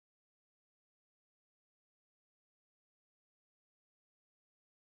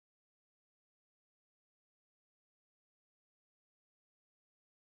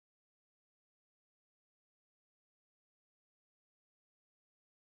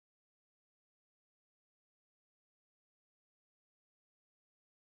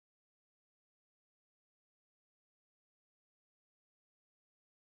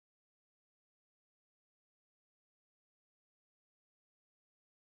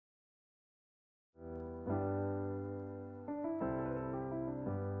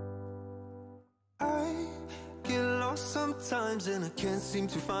times and I can't seem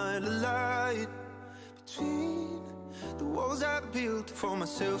to find a light between the walls I built for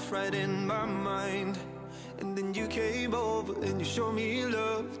myself right in my mind. And then you came over and you showed me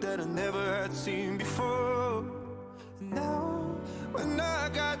love that I never had seen before. And now, when I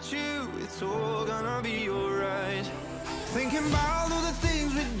got you, it's all gonna be alright. Thinking about all the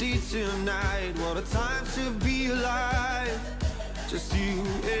things we did tonight. What a time to be alive. Just you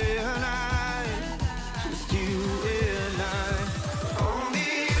and I. Just you and I.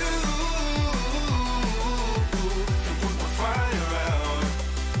 Only you can put my fire out.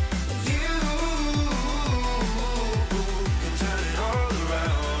 You can turn it all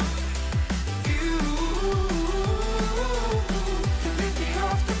around. You can lift me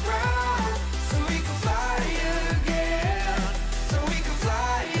off the ground so we can fly again. So we can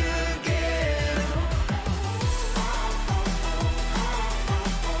fly again. So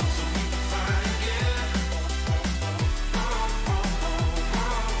we can fly again. So we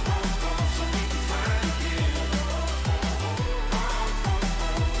can fly again. So we can fly again.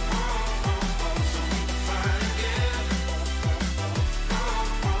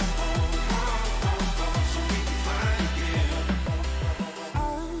 So we can fly again.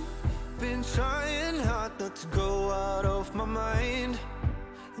 I've been trying hard not to go out of my mind.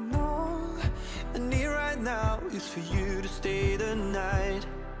 And all I need right now is for you to stay the night.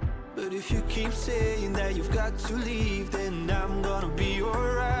 But if you keep saying that you've got to leave, then I'm gonna be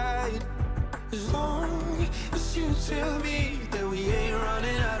alright. As long as you tell me that we ain't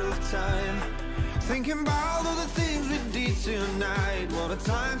running out of time. Thinking about all the things we did tonight. What a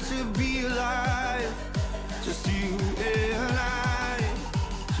time to be alive. Just you and I.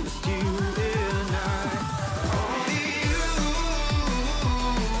 Just you and I. Only you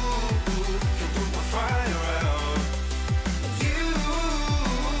can put my fire out. You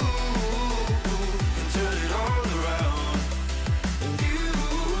can turn it all around. And you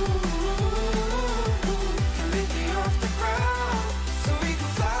can lift me off the ground so we can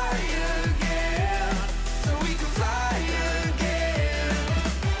fly again. So we can fly again. So we can fly again.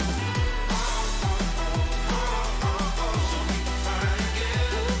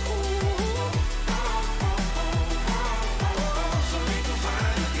 So we can fly again. So we can fly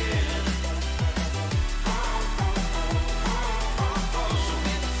again. So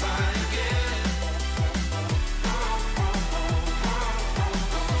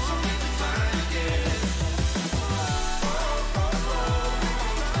we can fly again.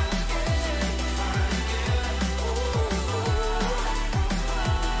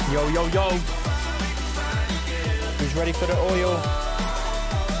 Yo, yo, yo. Who's ready for the oil?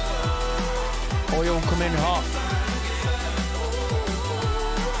 Oil coming hot.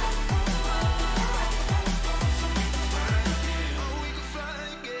 We can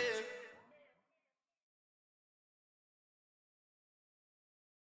fly again.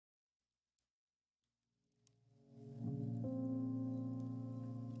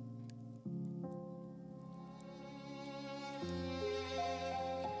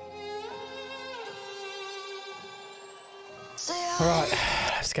 All right,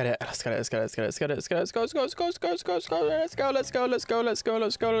 let's get it. Let's get it. Let's get it. Let's get it. Let's get it. Let's get it. Let's go. Let's go. Let's go. Let's go. Let's go. Let's go. Let's go. Let's go. Let's go.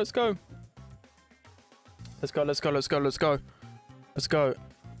 Let's go. Let's go. Let's go. Let's go. Let's go. Let's go. Let's go. Let's go.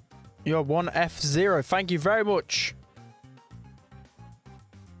 You're 1F0. Thank you very much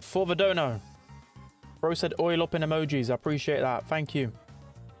for the dono. Bro said oil up in emojis. I appreciate that. Thank you.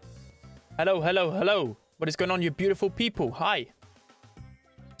 Hello. Hello. Hello. What is going on, you beautiful people? Hi.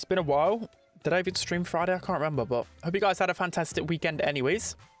 It's been a while. Did I even stream Friday? I can't remember, but hope you guys had a fantastic weekend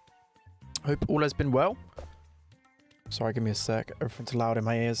anyways. Hope all has been well. Sorry, give me a sec. Everything's loud in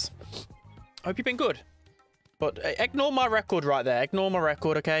my ears. Hope you've been good. But ignore my record right there. Ignore my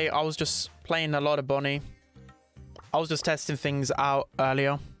record, okay? I was just playing a lot of Bonnie. I was just testing things out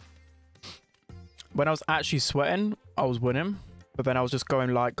earlier. When I was actually sweating, I was winning. But then I was just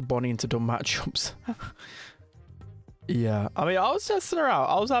going like Bonnie into dumb matchups. Yeah, I mean, I was testing her out.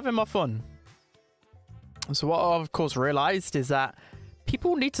 I was having my fun. So what I've, of course, realized is that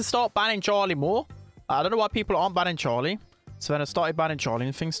people need to start banning Charlie more. I don't know why people aren't banning Charlie. So then I started banning Charlie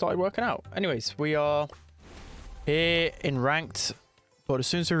and things started working out. Anyways, we are here in ranked. But as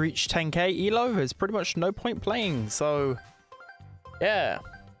soon as we reach 10k elo, there's pretty much no point playing. So, yeah.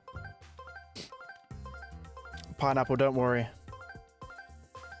 Pineapple, don't worry.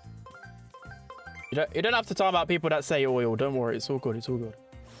 You don't have to talk about people that say oil. Don't worry. It's all good. It's all good.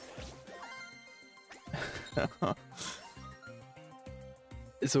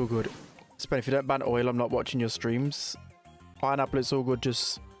 It's all good. Spen, if you don't ban oil, I'm not watching your streams. Pineapple, it's all good.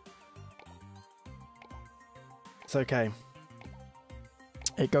 Just... It's okay.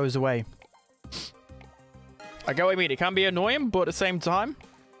 It goes away. I get what I mean. It can be annoying, but at the same time,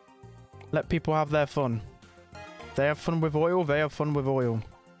 let people have their fun. They have fun with oil. They have fun with oil.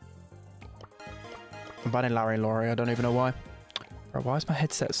 I'm banning Larry and Laurie. I don't even know why. Bro, why is my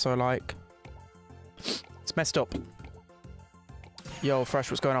headset so like... It's messed up. Yo,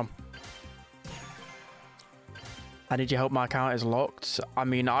 Fresh, what's going on? I need your help. My account is locked. I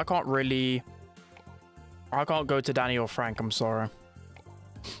mean, I can't really... I can't go to Danny or Frank. I'm sorry.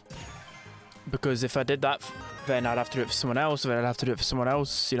 Because if I did that, then I'd have to do it for someone else. Then I'd have to do it for someone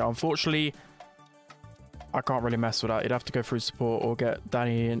else. You know, unfortunately, I can't really mess with that. You'd have to go through support or get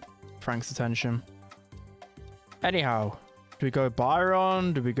Danny and Frank's attention. Anyhow, do we go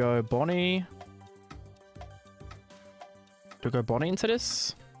Byron? Do we go Bonnie? Do we go Bonnie into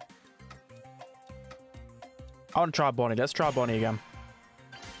this? I want to try Bonnie. Let's try Bonnie again.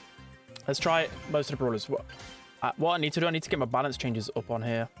 Let's try most of the brawlers. What I need to do, I need to get my balance changes up on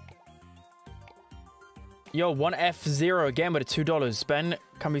here. Yo, 1F0 again with a $2. Ben,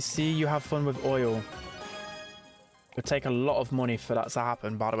 can we see you have fun with oil? It would take a lot of money for that to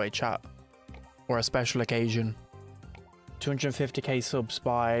happen, by the way, chat. Or a special occasion. 250k subs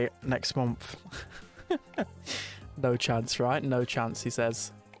by next month. No chance, right? No chance, he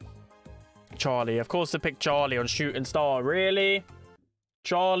says. Charlie. Of course, they picked Charlie on Shooting Star. Really?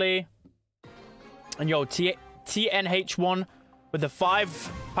 Charlie? And yo, TNH1 with a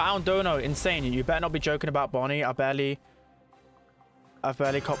 £5 dono. Insane. You better not be joking about Bonnie. I've barely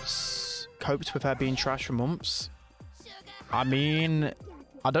coped with her being trash for months. I mean,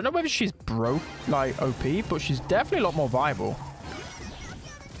 I don't know whether she's broke, like OP, but she's definitely a lot more viable.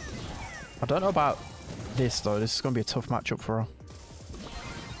 I don't know about this, though. This is going to be a tough matchup for her.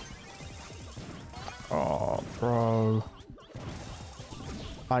 Oh, bro.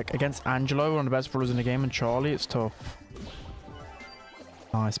 Like, against Angelo, one of the best brawlers in the game, and Charlie, it's tough.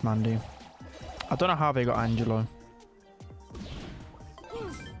 Nice, Mandy. I don't know how they got Angelo.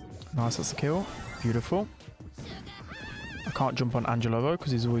 Nice, that's the kill. Beautiful. I can't jump on Angelo, though,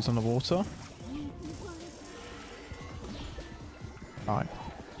 because he's always on the water. Right.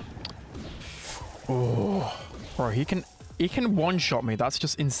 Oh, bro, he can one-shot me. That's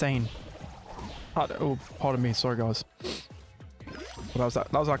just insane. Oh, pardon me. Sorry, guys. Well,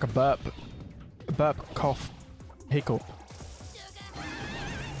 that was like a burp. A burp, cough, hiccup.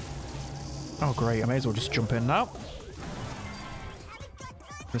 Oh, great. I may as well just jump in now.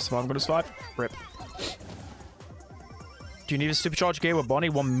 I'm gonna survive. Rip. Do you need a supercharged gear with Bonnie?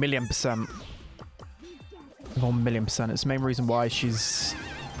 1,000,000%. 1,000,000%. It's the main reason why she's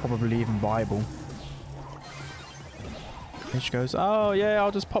probably even viable. Here she goes. Oh, yeah,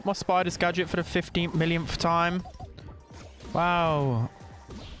 I'll just pop my Spider's gadget for the 15 millionth time. Wow.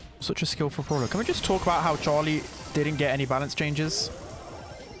 Such a skillful brawler. Can we just talk about how Charlie didn't get any balance changes?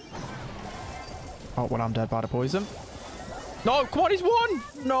 Oh, well, I'm dead by the poison. No, come on, he's won!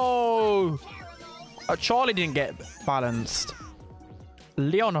 No! Charlie didn't get balanced.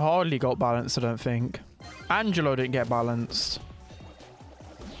 Leon hardly got balanced, I don't think. Angelo didn't get balanced.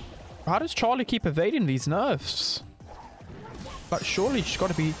 How does Charlie keep evading these nerfs? Like, surely she's got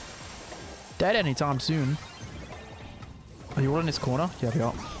to be dead anytime soon. Are you all in this corner? Yeah, we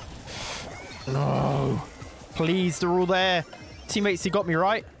are. No. Please, they're all there. Teammates, he got me,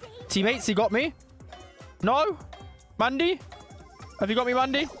 right? Teammates, he got me? No? Mandy? Have you got me,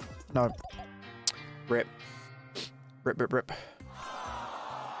 Mandy? No. Rip. Rip, rip, rip.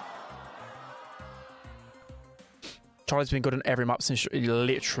 Charlie's been good on every map since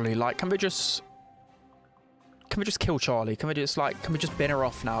literally. Like, can we just kill Charlie? Can we just bin her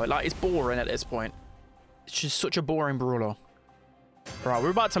off now? Like, it's boring at this point. It's just such a boring brawler. Right, we're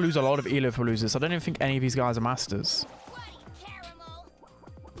about to lose a lot of elo if we lose this. I don't even think any of these guys are masters.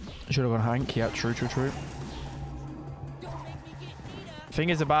 Should have gone Hank. Yeah, true, true, true. Thing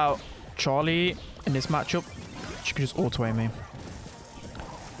is about Charlie in this matchup, she could just auto-aim me.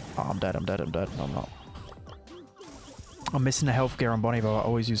 Oh, I'm dead, I'm dead, I'm dead. No, I'm not. I'm missing the health gear on Bonnie, but I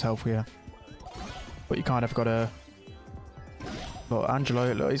always use health gear. But you kind of got to... Look,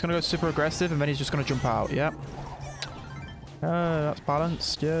 Angelo, look, he's going to go super aggressive and then he's just going to jump out. Yep. That's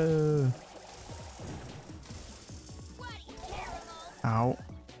balanced. Yeah. Ow.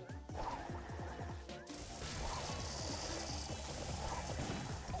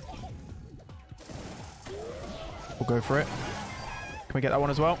 We'll go for it. Can we get that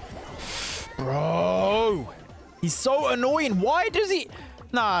one as well? Bro! He's so annoying. Why does he...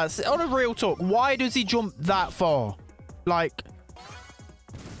 Nah, on a real talk, why does he jump that far? Like...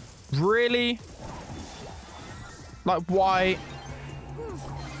 Really? Like, why...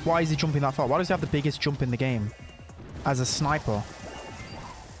 Why is he jumping that far? Why does he have the biggest jump in the game? As a sniper.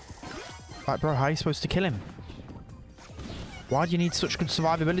 Like, bro, how are you supposed to kill him? Why do you need such good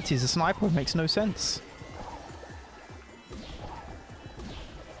survivability as a sniper? It makes no sense.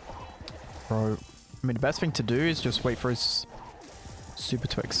 Bro, I mean, the best thing to do is just wait for his super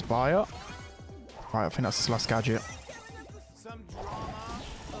to expire. Right, I think that's his last gadget. Some drama,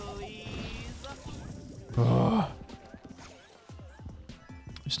 please. Ugh.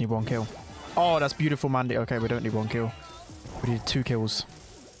 Just need 1 kill. Oh, that's beautiful, Mandy. Okay, we don't need 1 kill. We need 2 kills.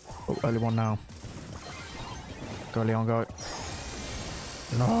 Oh, only 1 now. Go, Leon, go.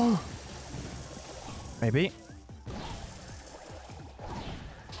 No. Maybe.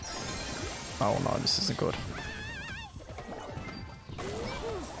 Oh no, this isn't good.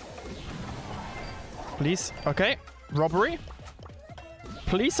 Please. Okay. Robbery.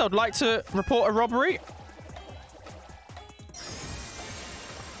 Police, I'd like to report a robbery.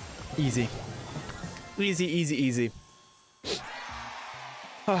 Easy. Easy, easy, easy.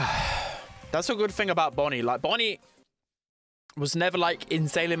 That's a good thing about Bonnie. Like, Bonnie was never like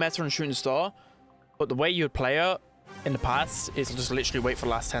insanely meta on Shooting Star, but the way you would play her in the past is just literally wait for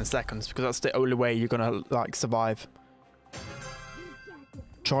the last 10 seconds, because that's the only way you're gonna like survive.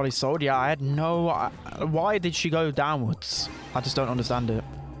 Charlie sold? Yeah, I had no... why did she go downwards? I just don't understand it.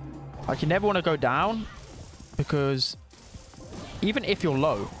 Like, you never want to go down, because even if you're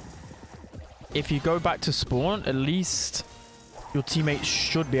low, if you go back to spawn, at least your teammates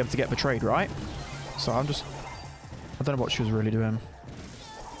should be able to get betrayed, right? So I'm just... I don't know what she was really doing.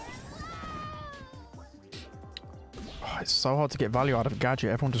 Oh, it's so hard to get value out of a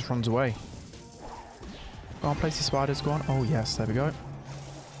gadget. Everyone just runs away. Go on, place the spiders. Go on. Oh, yes. There we go.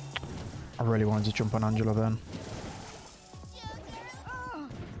 I really wanted to jump on Angela then.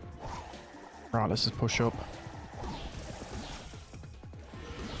 Right, let's just push up.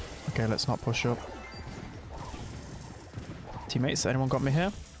 Okay, let's not push up. Teammates, anyone got me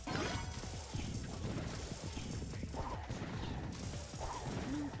here?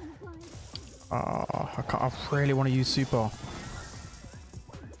 I really want to use super.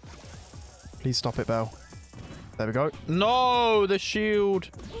 Please stop it, Belle. There we go. No, the shield.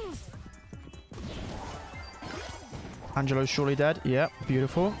 Angelo's surely dead. Yep,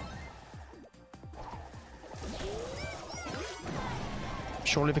 beautiful.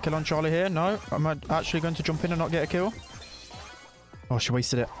 Surely the kill on Charlie here. No, am I actually going to jump in and not get a kill? Oh, she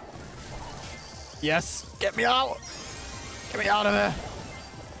wasted it. Yes, get me out. Get me out of there.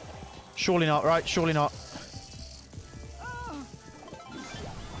 Surely not, right? Surely not.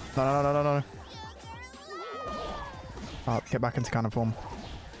 No, no, no, no, no, no. Alright, get back into cannon form.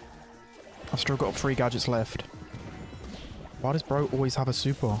 I've still got 3 gadgets left. Why does bro always have a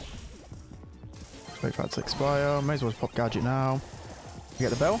super? Wait for that to expire. May as well pop gadget now. You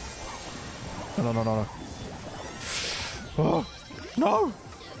get the bell? No, no, no, no, no. Oh, no!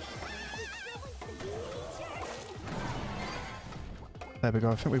 There we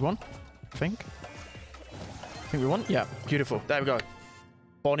go. I think we won. I think we won. Yeah, beautiful. There we go.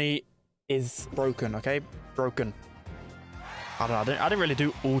 Bonnie is broken, okay? Broken. I don't know. I didn't really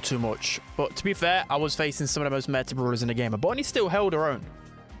do all too much. But to be fair, I was facing some of the most meta brawlers in the game. But Bonnie still held her own.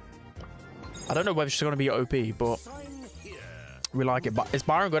 I don't know whether she's going to be OP, but we like it. But is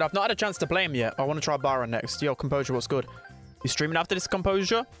Byron good? I've not had a chance to play him yet. I want to try Byron next. Yo, Composure, what's good? You streaming after this,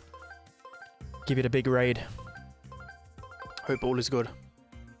 Composure? Give it a big raid. Hope all is good.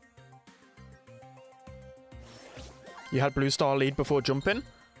 You had blue star lead before jumping?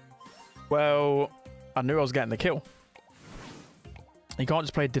 Well, I knew I was getting the kill. You can't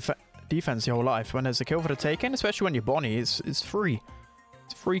just play defense your whole life. When there's a kill for the taking, especially when you're Bonnie, it's free.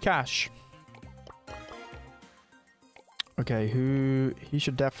 It's free cash. Okay, he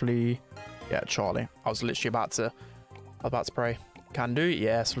should definitely... Yeah, Charlie. I was literally about to pray. Can do?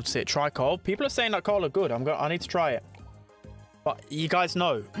 Yes, let's see it. Try Carl. People are saying that Carl are good. I need to try it. But you guys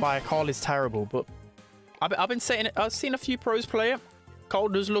know my Carl is terrible, but I've seen a few pros play it. Carl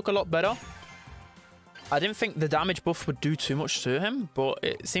does look a lot better. I didn't think the damage buff would do too much to him, but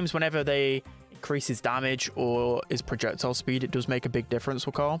it seems whenever they increase his damage or his projectile speed, it does make a big difference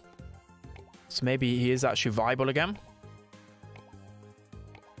for Carl. So maybe he is actually viable again.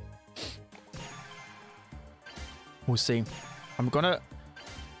 We'll see.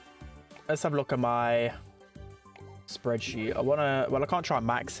 Let's have a look at my spreadsheet. I can't try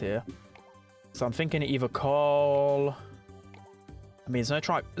max here. So I'm thinking either Carl... I mean,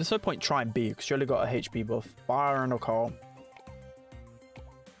 there's no point trying B because you only got a HP buff. Byron or Carl.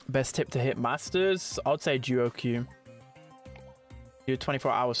 Best tip to hit masters? I'd say duo Q. Do a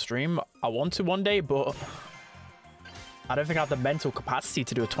 24-hour stream. I want to one day, but I don't think I have the mental capacity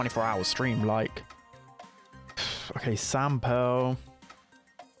to do a 24-hour stream. Like, okay, Sam Pearl.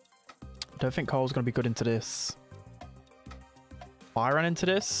 Don't think Carl's gonna be good into this. Byron into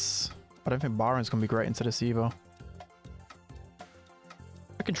this. I don't think Byron's going to be great into this either.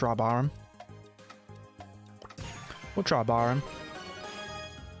 I can try Byron. We'll try Byron.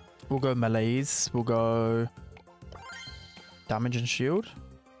 We'll go melees. We'll go damage and shield.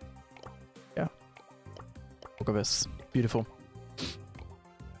 Yeah. We'll go this. Beautiful.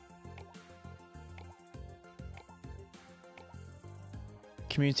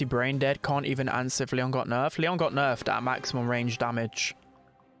 Community brain dead. Can't even answer if Leon got nerfed. Leon got nerfed at maximum range damage.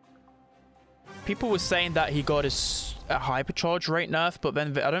 People were saying that he got a hypercharge rate nerf, but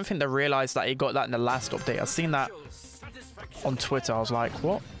then I don't think they realized that he got that in the last update. I've seen that on Twitter. I was like,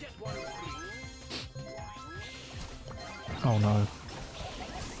 what? Oh no.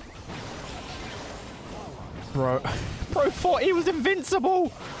 Bro thought he was invincible.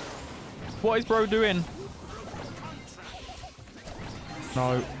 What is bro doing?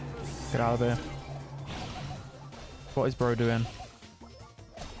 No. Get out of there. What is bro doing?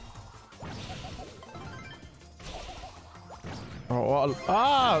 Oh, what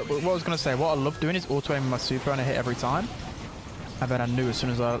I was going to say, what I love doing is auto-aiming my super and I hit every time. And then I knew as soon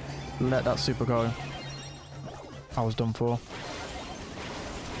as I let that super go, I was done for.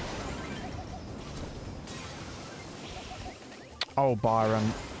 Oh,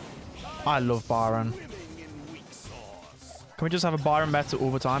 Byron. I love Byron. Can we just have a Byron meta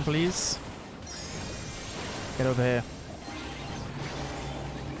all the time, please? Get over here.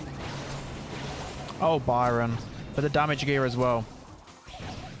 Oh, Byron. But the damage gear as well.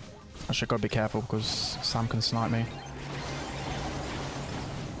 Actually, gotta be careful because Sam can snipe me.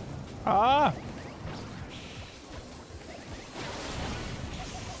 Ah!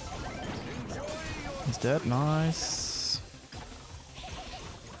 He's dead. Nice. I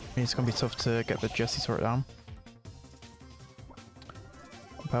mean, it's gonna be tough to get the Jesse turret down.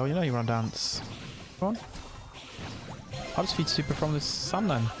 Well, you know you want to dance. Come on. I'll just feed super from this Sam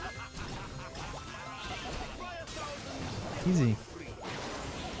then. Easy.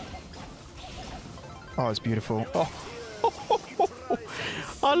 Oh, it's beautiful. Oh,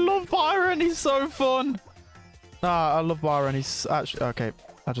 I love Byron. He's so fun. Nah, I love Byron. He's actually okay.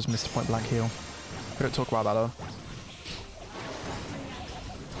 I just missed a point blank heal. We don't talk about that though.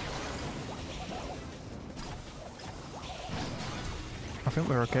 I think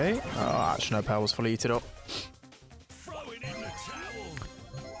we're okay. Oh, actually, no, power was fully eaten up.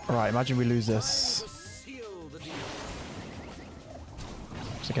 Alright, imagine we lose this.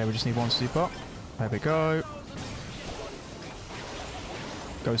 It's okay, we just need one super. There we go.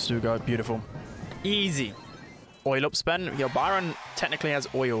 Go, Stu, go. Beautiful. Easy. Oil up, Spen. Yo, Byron technically has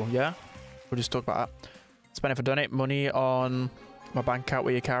oil, yeah? We'll just talk about that. Spen, if I donate money on my bank account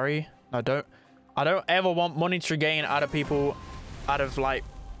where you carry, I don't ever want money to gain out of people, out of, like,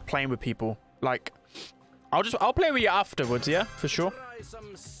 playing with people. Like, I'll play with you afterwards, yeah? For sure.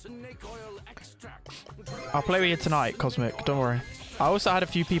 I'll play with you tonight, Cosmic. Don't worry. I also had a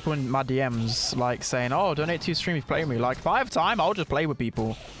few people in my DMs, like, saying, oh, donate to your stream if you play with me. Like, if I have time, I'll just play with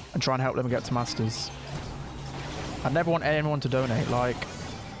people and try and help them get to Masters. I never want anyone to donate. Like,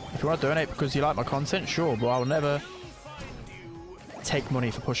 if you want to donate because you like my content, sure, but I'll never take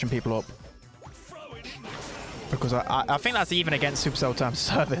money for pushing people up. Because I think that's even against Supercell terms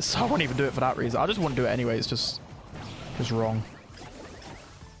of service, so I won't even do it for that reason. I just wouldn't do it anyway. It's just wrong.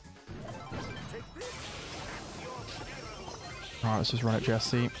 Alright, let's just run it,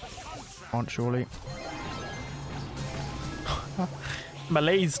 Jesse. Can't surely.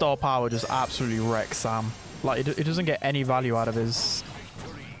 Melee's star power just absolutely wrecks Sam. Like, it doesn't get any value out of his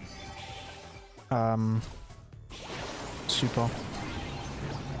super.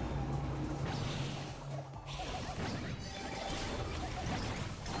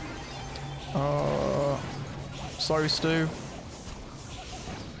 Sorry, Stu.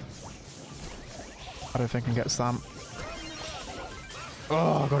 I don't think I can get Sam.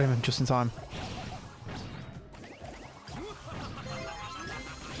 Oh, I got him just in time.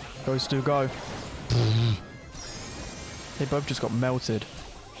 Go, Stu, go. They both just got melted.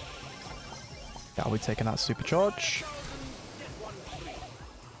 Yeah, are we taking that supercharge?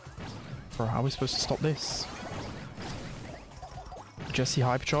 Bro, how are we supposed to stop this? Jesse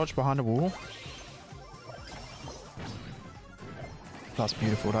hypercharge behind the wall. That's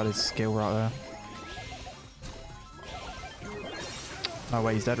beautiful. That is skill right there. No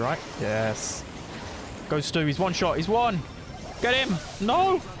way, he's dead, right? Yes. Go, Stu. He's one shot. He's one. Get him.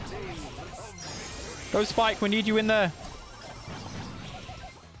 No. Go, Spike. We need you in there.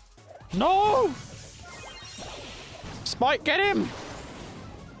 No. Spike, get him.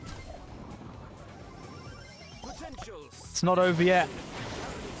 It's not over yet.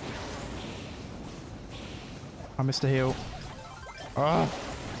 I missed a heal. Ah.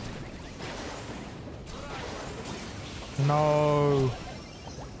 No.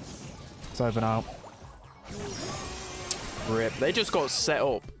 It's over now. Rip. They just got set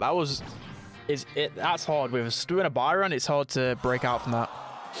up. That was... That's hard. With a Stu and a Byron, it's hard to break out from that.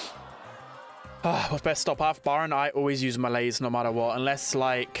 What's best stop half? Byron, I always use melees no matter what. Unless,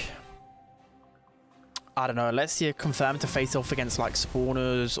 like... I don't know. Unless you're confirmed to face off against, like,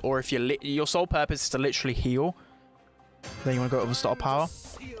 spawners. Or if your sole purpose is to literally heal. Then you want to go over stop power.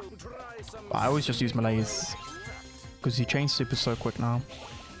 But I always just use melees. Because you change super so quick now.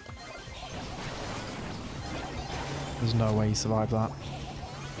 There's no way he survived that.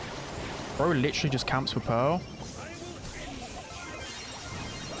 Bro literally just camps with Pearl.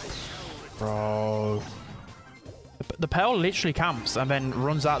 Bro. The Pearl literally camps and then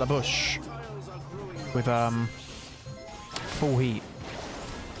runs out of the bush. With full heat.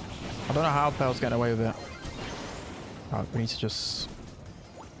 I don't know how Pearl's getting away with it. Right, we need to just...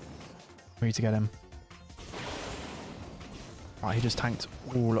 We need to get him. Right, he just tanked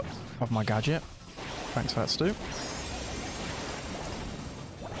all of my gadget. Thanks for that, Stu.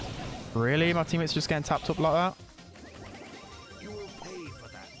 Really? My teammate's just getting tapped up like that?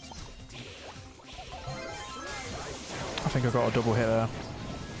 I think I got a double hit there.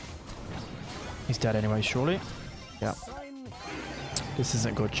 He's dead anyway, surely. Yeah. This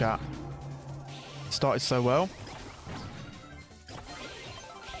isn't good, chat. Started so well.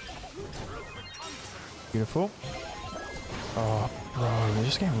 Beautiful. Oh, bro, they're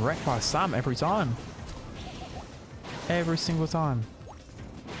just getting wrecked by Sam every time. Every single time.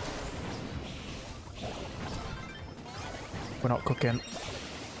 We're not cooking.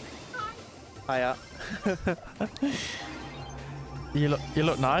 Hiya. You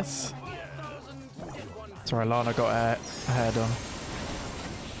look nice. Sorry, Lana got her hair done.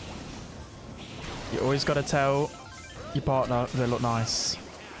 You always got to tell your partner they look nice.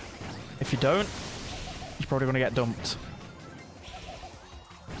 If you don't, you're probably going to get dumped.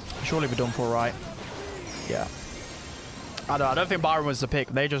 Surely be done for, right? Yeah. I don't think Byron was the pick.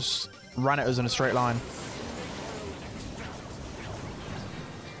 They just ran at us in a straight line.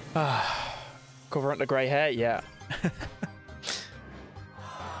 Covering the grey hair, yeah.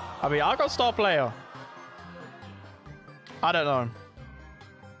 I mean, I got star player. I don't know.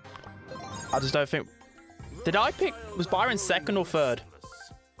 I just don't think... Did I pick... Was Byron second or third?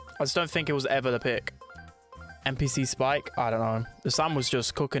 I just don't think it was ever the pick. NPC Spike? I don't know. The Sam was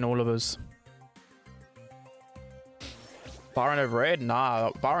just cooking all of us. Byron overrated?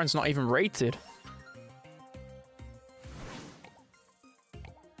 Nah, Byron's not even rated.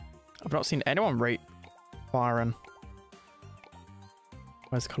 I've not seen anyone rate Byron.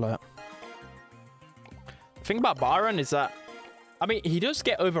 Where's Colette? The thing about Byron is that, I mean, he does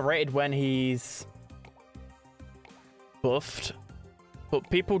get overrated when he's buffed, but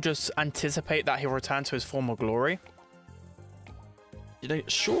people just anticipate that he'll return to his former glory. You know,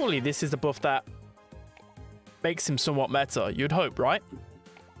 surely this is the buff that makes him somewhat meta. You'd hope, right?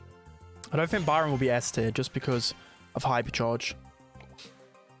 I don't think Byron will be S tier just because of hypercharge.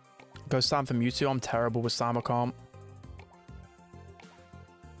 Go Sam for Mewtwo. I'm terrible with Sam. I can't.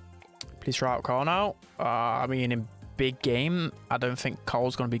 Please try out Carl now. I mean, in big game, I don't think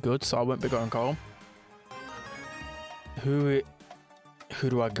Carl's going to be good, so I won't be going Carl. Who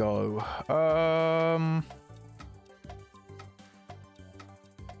do I go?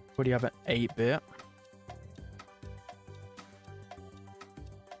 What do you have an 8-bit?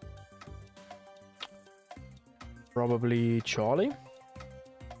 Probably Charlie.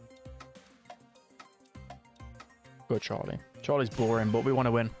 Go Charlie. Charlie's boring, but we want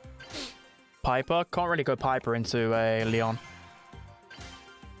to win. Piper. Can't really go Piper into a Leon.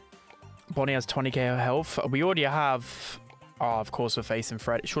 Bonnie has 20k health. We already have... Oh, of course we're facing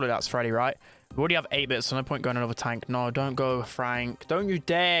Freddy. Surely that's Freddy, right? We already have 8 bits, so no point going another tank. No, don't go Frank. Don't you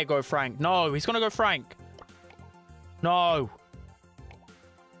dare go Frank. No, he's going to go Frank. No.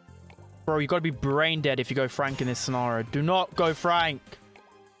 Bro, you got to be brain dead if you go Frank in this scenario. Do not go Frank.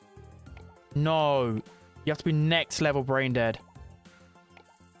 No. You have to be next level brain dead.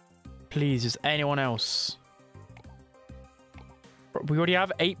 Please, just anyone else. Bro, we already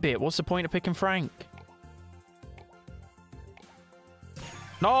have 8-bit. What's the point of picking Frank?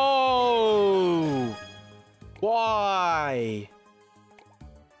 No! Why?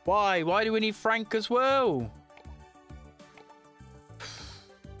 Why? Why do we need Frank as well?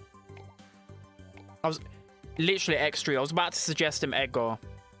 I was literally X3. I was about to suggest him Edgar.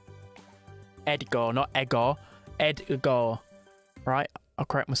 Edgar, not Edgar. Edgar. Right? I'll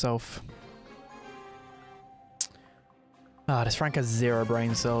correct myself. Ah, this Frank has 0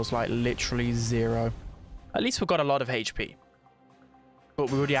 brain cells. Like, literally 0. At least we've got a lot of HP.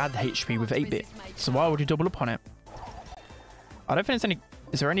 but we already had HP with 8-bit. So why would you double up on it? I don't think there's any...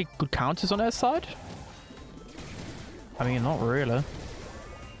 Is there any good counters on their side? I mean, not really.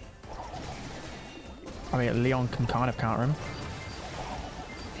 I mean, Leon can kind of counter him.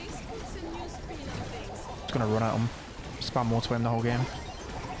 Just gonna run at him. Spam auto aim the whole game.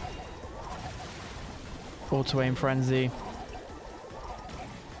 Auto aim frenzy.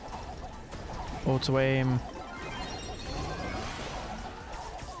 Auto aim.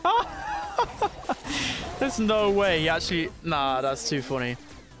 There's no way he actually... Nah, that's too funny.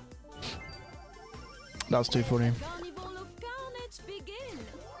 That's too funny.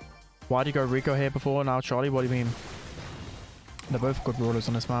 Why did you go Rico here before? Now Charlie? What do you mean? They're both good brawlers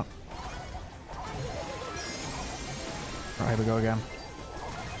on this map. Right, here we go again.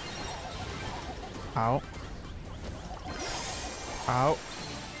 Ow. Ow.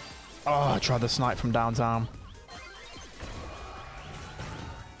 Oh, I tried the snipe from downtown.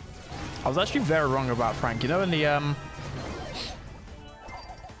 I was actually very wrong about Frank. You know, in the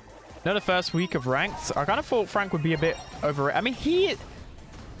the first week of ranked, I kind of thought Frank would be a bit overrated. I mean, he's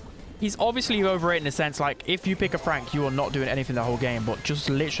obviously overrated in a sense, like, if you pick a Frank, you are not doing anything the whole game, but just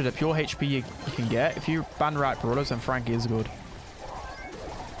literally the pure HP you can get, if you ban right brawlers, then Frank is good.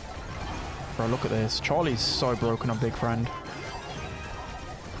 Bro, look at this. Charlie's so broken on Big Friend.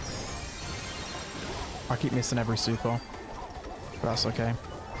 I keep missing every super, but that's okay.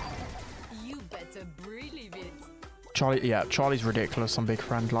 Charlie, yeah, Charlie's ridiculous on Big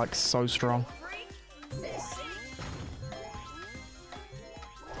Friend, like, so strong.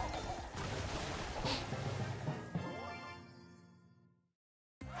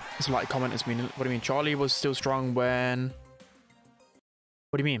 It's like commenters mean, what do you mean? Charlie was still strong when...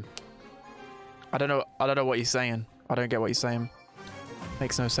 What do you mean? I don't know what he's saying. I don't get what he's saying.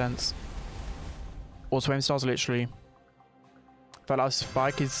 Makes no sense. Also, aim styles literally... But our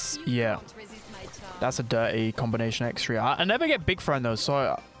spike is... Yeah. That's a dirty combination X3. I never get Big Friend though,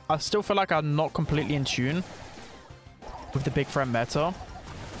 so I still feel like I'm not completely in tune with the Big Friend meta.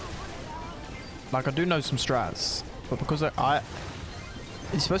 Like, I do know some strats, but because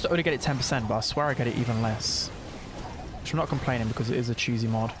you're supposed to only get it 10%, but I swear I get it even less. Which I'm not complaining because it is a cheesy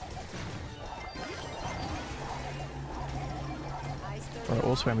mod. But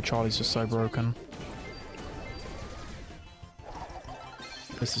also when with Charlie's just so broken.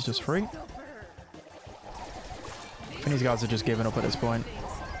 This is just free. I think these guys are just giving up at this point.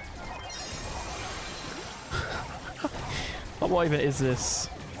 What even is this?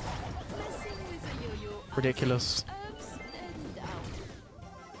 Ridiculous.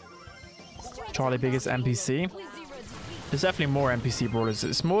 Charlie biggest NPC? There's definitely more NPC brawlers.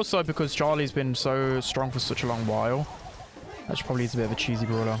 It's more so because Charlie's been so strong for such a long while. That probably is a bit of a cheesy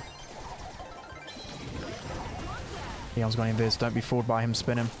brawler. Leon's going in this. Don't be fooled by him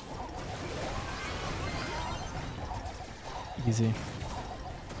spinning. Easy.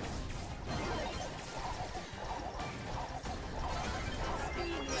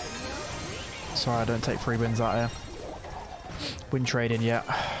 Sorry, I don't take free wins out here. Win trading, yeah.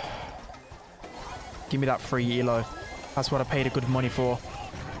 Give me that free elo. That's what I paid a good money for.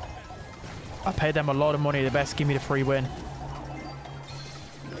 I paid them a lot of money. The best, give me the free win.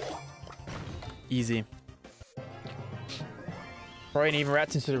 Easy. Bro, ain't even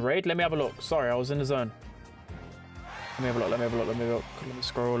reacting to the raid. Let me have a look. Sorry, I was in the zone. Let me have a look. Let me have a look. Let me look. Let me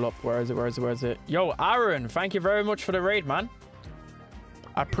scroll up. Where is it? Where is it? Where is it? Yo, Aaron, thank you very much for the raid, man.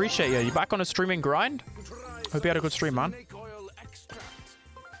 I appreciate you. You back on a streaming grind? Hope you had a good stream, man.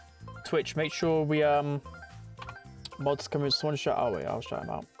 Twitch, make sure we mods come in. Someone shout out. Wait, I'll shout him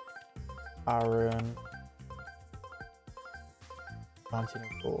out. Aaron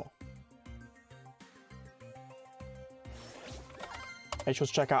 1904. Make sure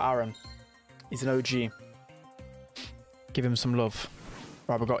to check out Aaron. He's an OG. Give him some love.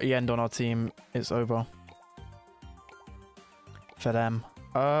 Right, we've got End on our team. It's over. For them.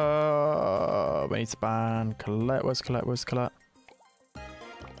 We need to ban Colette. Where's Colette? Where's Colette?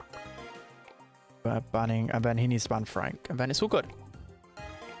 We're banning. And then he needs to ban Frank. And then it's all good.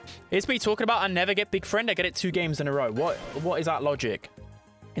 It's me talking about I never get Big Friend. I get it 2 games in a row. What is that logic?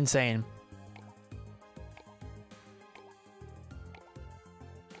 Insane.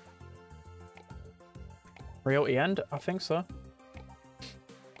 Real End? I think so.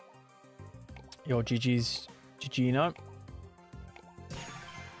 Yo, GG's. GG, no.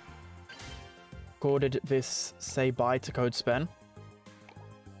 Recorded this. Say bye to code Spen.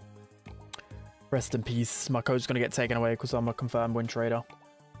 Rest in peace. My code's going to get taken away because I'm a confirmed win trader.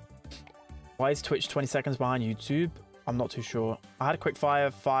 Why is Twitch 20 seconds behind YouTube? I'm not too sure. I had a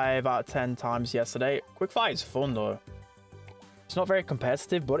quickfire 5 out of 10 times yesterday. Quickfire is fun though. It's not very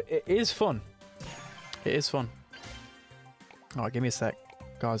competitive, but it is fun. It is fun. All right, give me a sec.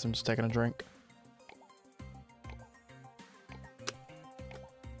 Guys, I'm just taking a drink.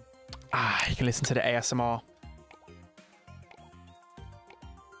 Ah, you can listen to the ASMR.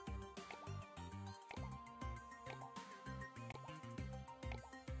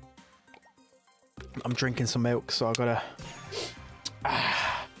 I'm drinking some milk, so I gotta...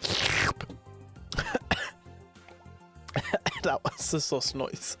 That was the sauce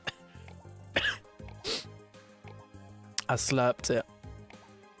noise. I slurped it.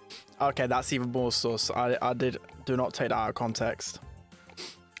 Okay, that's even more sauce. Do not take that out of context.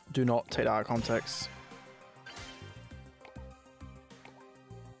 Do not take that out of context.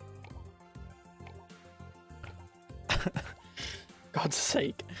 God's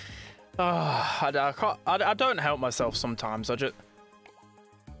sake. I don't help myself sometimes. I just...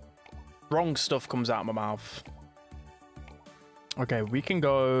 Wrong stuff comes out of my mouth. Okay, we can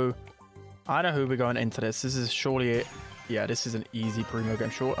go... I know who we're going into this. This is surely it. Yeah, this is an easy Primo game.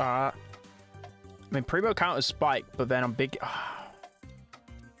 Sure. I mean, Primo counters Spike, but then I'm big...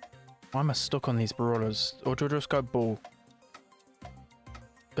 Why am I stuck on these brawlers? Or do I just go Bull?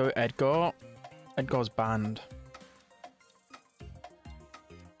 Go Edgar. Edgar's banned.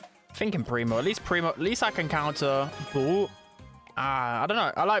 Thinking Primo. At least I can counter Bull. I don't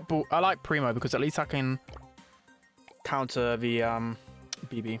know. I like Bull. I like Primo because at least I can counter the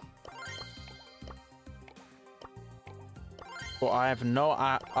BB. But I have no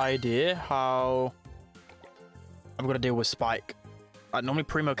idea how I'm gonna deal with Spike. Normally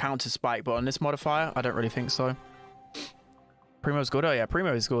Primo counters Spike, but on this modifier, I don't really think so. Primo's good. Oh yeah,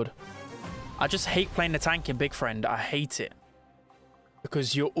 Primo is good. I just hate playing the tank in Big Friend. I hate it.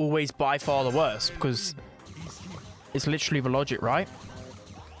 Because you're always by far the worst. Because it's literally the logic, right?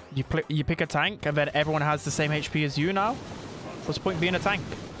 You pick a tank and then everyone has the same HP as you now. What's the point of being a tank?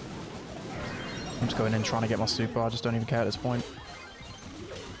 I'm just going in trying to get my super. I just don't even care at this point.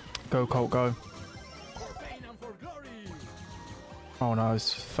 Go, Colt, go. Oh no,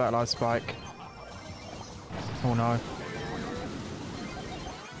 it's fertilized Spike. Oh no.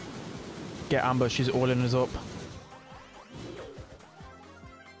 Get Amber, she's all in us up.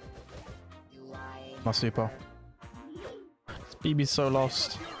 My super. This BB's so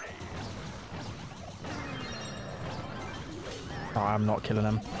lost. Oh, I'm not killing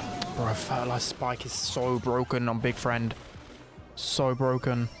him. Bro, fertilized Spike is so broken on Big Friend. So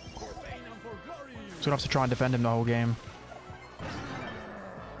broken. Just gonna have to try and defend him the whole game.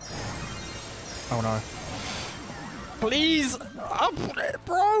 Oh no. Please!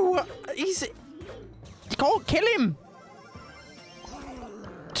 Bro! You can't kill him!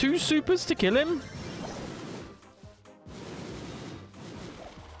 2 supers to kill him?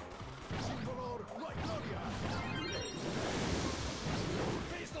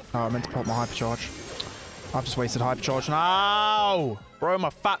 Oh, I meant to pop my hypercharge. I've just wasted hypercharge. No! Bro, my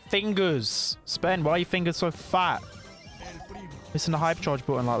fat fingers. Spen, why are your fingers so fat? Missing the hypercharge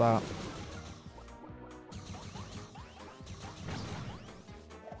button like that.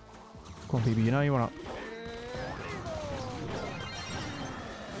 Come on, BB, you know you want to...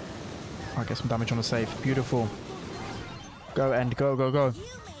 I'll get some damage on the safe. Beautiful. Go, End. Go, go, go.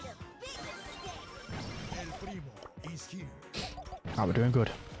 Oh, we're doing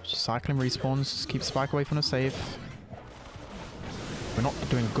good. Just cycling respawns. Just keep Spike away from the safe. We're not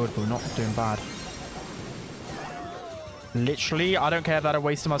doing good, but we're not doing bad. Literally, I don't care that I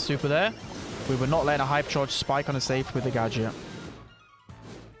wasted my super there. We were not letting a hypercharge Spike on the safe with the gadget.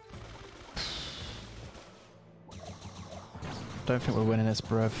 Don't think we're winning this,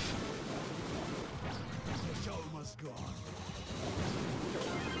 bruv.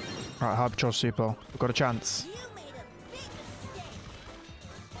 Right, hypercharge super. We've got a chance.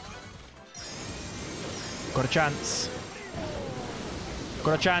 Got a chance.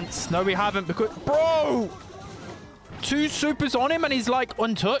 Got a chance. No, we haven't because... Bro! 2 supers on him and he's like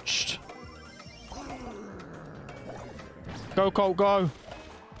untouched. Go, Colt, go.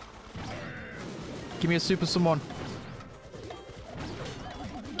 Give me a super, someone.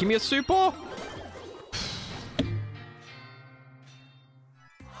 Give me a super.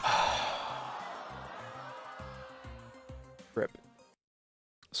 Rip.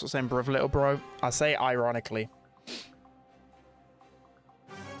 So saying, bruv, little bro. I say ironically.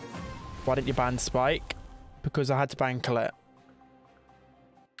 Why didn't you ban Spike? Because I had to ban Colette.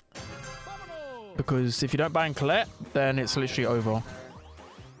 Because if you don't ban Colette, then it's literally over.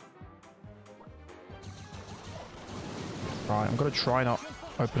 Right, I'm going to try not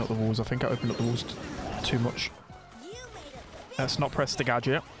open up the walls. I think I opened up the walls too much. Let's not press the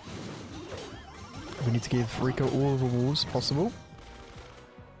gadget. We need to give Rico all the walls possible.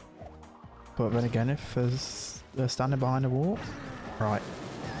 But then again, if they're standing behind the wall... Right.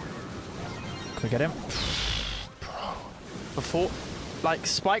 Can we get him? Before... Like,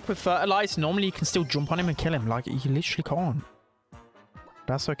 Spike with Fertilize, normally you can still jump on him and kill him. Like, you literally can't.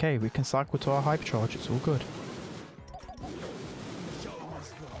 That's okay. We can cycle to our hyper charge. It's all good.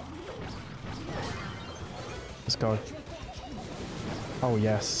 Let's go. Oh,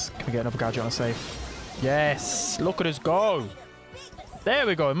 yes. Can we get another gadget on a safe? Yes. Look at us go. There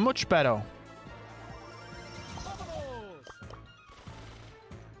we go. Much better.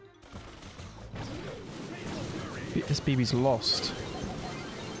 This BB's lost.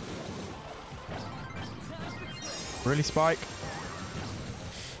 Really, Spike?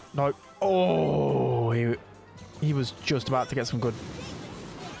 No. Oh, he was just about to get some good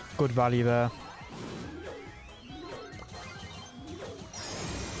value there.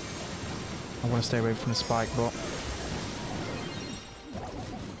 I want to stay away from the Spike, but...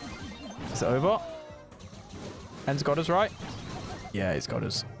 Is it over? En's got us, right? Yeah, he's got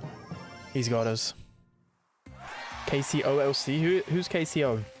us. He's got us. KCOLC? Who's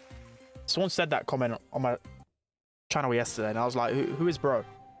KCO? Someone said that comment on my channel yesterday, and I was like, who is bro?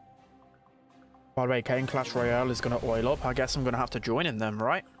 By the way, Kane Clash Royale is going to oil up. I guess I'm going to have to join in them,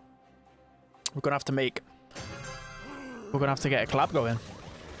 right? We're going to have to make... We're going to have to get a collab going.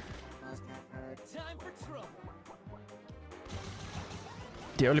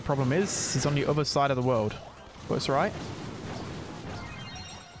 The only problem is, he's on the other side of the world. But it's right.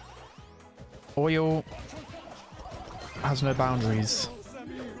 Oil has no boundaries.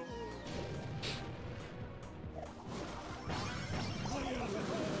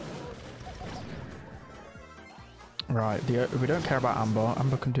 Right, we don't care about Amber.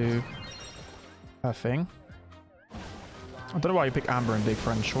 Amber can do her thing. I don't know why you pick Amber and Big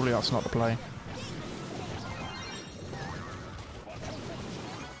Friend. Surely that's not the play.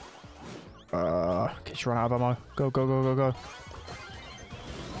 Okay, she's run out of ammo. Go, go, go, go, go.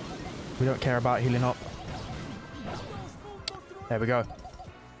 We don't care about healing up. There we go.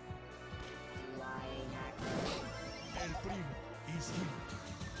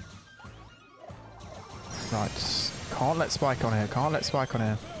 Right. Can't let Spike on here. Can't let Spike on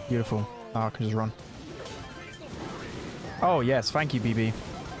here. Beautiful. Oh, I can just run. Oh, yes. Thank you, BB.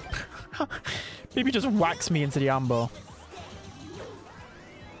 BB just whacks me into the amber.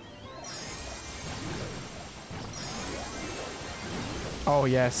 Oh,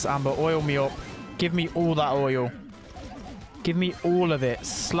 yes. Amber, oil me up. Give me all that oil. Give me all of it.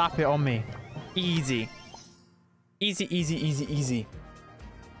 Slap it on me. Easy. Easy, easy, easy, easy.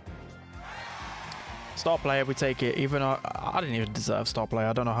 Star player, we take it. Even though I didn't even deserve star player.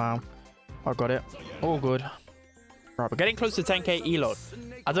 I don't know how. I got it. All good. Right, we're getting close to 10k elo.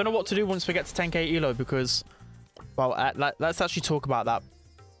 I don't know what to do once we get to 10k elo because, well, let's actually talk about that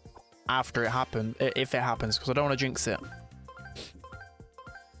after it happened, if it happens, because I don't want to jinx it.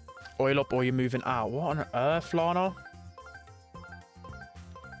 Oil up or you're moving out. What on earth, Lana?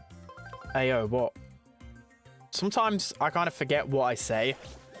 Ayo, what? Sometimes I kind of forget what I say.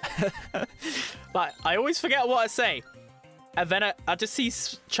 Like, I always forget what I say. And then I just see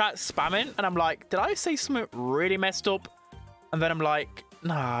chat spamming, and I'm like, did I say something really messed up? And then I'm like,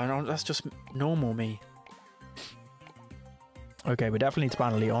 nah, no, that's just normal me. Okay, we definitely need to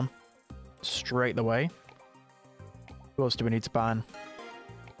ban Leon. Straight the way. Who else do we need to ban?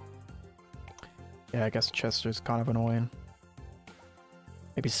 Yeah, I guess Chester's kind of annoying.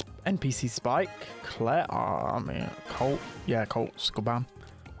 Maybe NPC Spike? Claire? Oh, I mean, Colt. Yeah, Colt's good ban.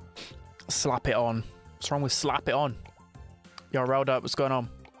 Slap it on. What's wrong with slap it on? Yo, rolled up. What's going on?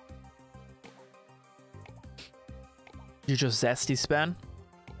 You just zesty, Spen?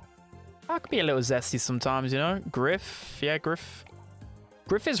 I could be a little zesty sometimes, you know? Griff. Yeah, Griff.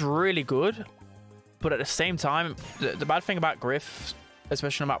 Griff is really good. But at the same time, the bad thing about Griff,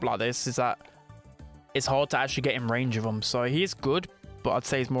 especially on a map like this, is that it's hard to actually get in range of him. So he's good, but I'd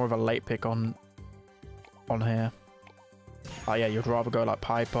say he's more of a late pick on here. Oh yeah, you'd rather go like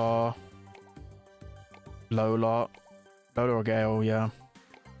Piper, Lola or Gale, yeah.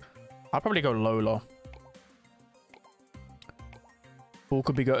 I'd probably go Lola. Bull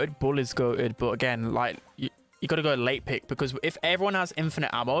could be goated. Bull is goated, but again, like you got to go late pick because if everyone has infinite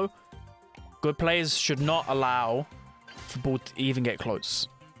ammo, good players should not allow for Bull to even get close.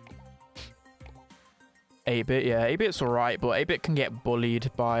 8-bit, yeah, 8-bit's alright, but 8-bit can get bullied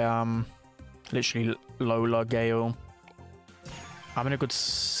by literally Lola, Gale. I'm in a good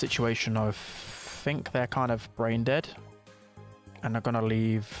situation. I think they're kind of brain dead. And they're going to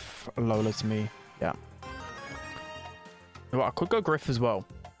leave Lola to me. Yeah. Well, I could go Griff as well.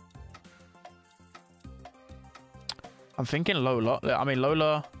 I'm thinking Lola. I mean,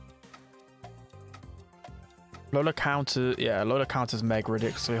 Lola counters... Yeah, Lola counters Meg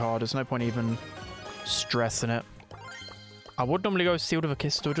ridiculously hard. There's no point even stressing it. I would normally go Sealed with a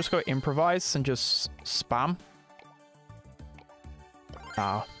Kiss or just go Improvise and just spam.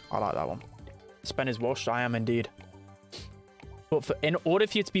 Ah, I like that one. Spen is washed. I am indeed. But in order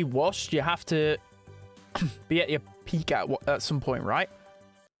for you to be washed, you have to be at your peak at some point, right?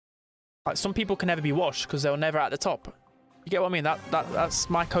 Like, some people can never be washed because they're never at the top. You get what I mean? That's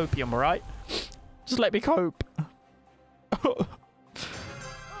my copium, all right? Just let me cope.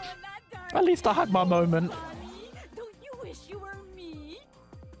 At least I had my moment. Don't you wish you were me?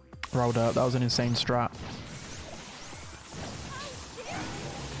 Rolled up. That was an insane strat.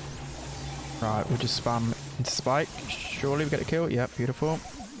 Right, we'll just spam into Spike. Surely we get a kill. Yep, beautiful.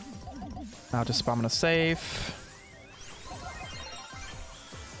 Now just spam on a save.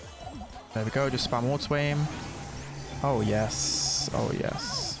 There we go, just spam auto aim. Oh yes. Oh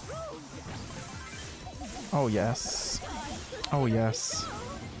yes. Oh yes. Oh yes.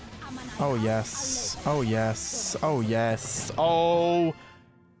 Oh yes. Oh yes. Oh yes. Oh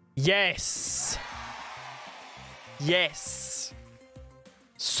yes. Yes.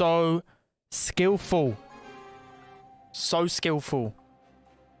 So skillful. So skillful.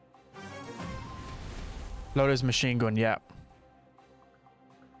 Lola's machine gun, yeah.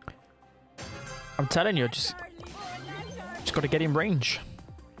 I'm telling you, just got to get in range.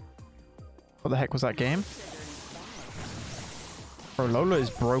 What the heck was that game? Bro, Lola is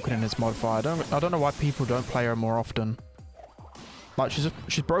broken in this modifier. I don't know why people don't play her more often. Like,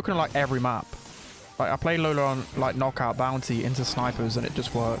 she's broken in like every map. Like, I play Lola on like Knockout, Bounty, into Snipers, and it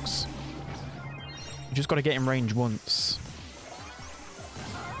just works. You just got to get in range once.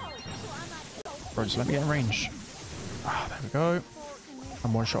 Bro, just let me get in range. Ah, there we go.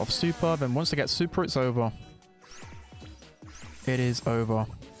 And one shot off super. Then once I get super, it's over. It is over.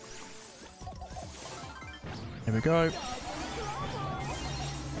 Here we go.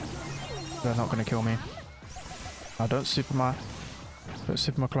 They're not going to kill me. I don't super my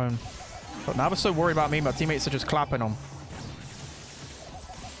clone. But now they're so worried about me, my teammates are just clapping them.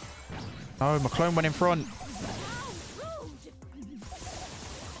 Oh, my clone went in front.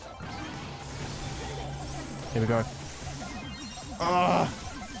 Here we go. Ugh.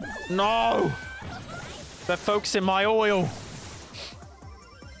 No! They're focusing my oil.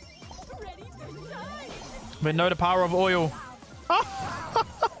 They know the power of oil.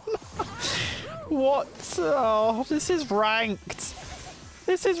 What? Oh, this is ranked.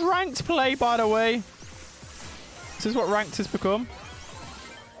 This is ranked play, by the way. This is what ranked has become.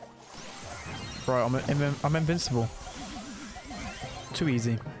 Right, I'm invincible. Too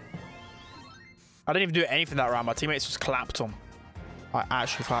easy. I didn't even do anything that round. My teammates just clapped him. I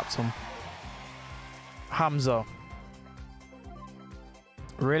actually clapped him. Hamza.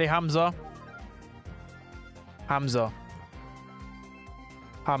 Really, Hamza? Hamza.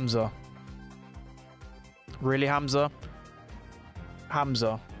 Hamza. Really, Hamza?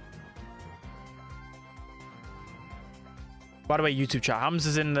 Hamza. By the way, YouTube chat.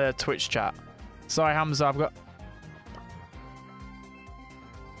 Hamza's in the Twitch chat. Sorry, Hamza.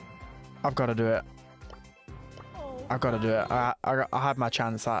 I've got to do it. I've got to do it. I had my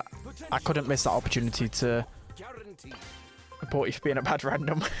chance. I couldn't miss that opportunity to report you for being a bad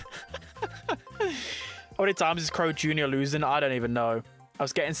random. How many times is Crow Jr. losing? I don't even know. I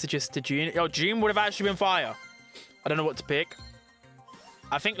was getting suggested Gene. Yo, Gene would have actually been fire. I don't know what to pick.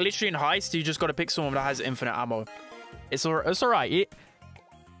 I think literally in Heist, you just got to pick someone that has infinite ammo. It's all right.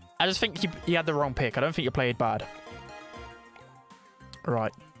 I just think you had the wrong pick. I don't think you played bad.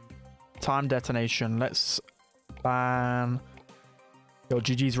 Right. Time detonation. Let's ban. Yo,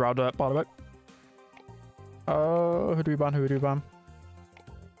 GG's round up, by the way. Who do we ban? Who do we ban?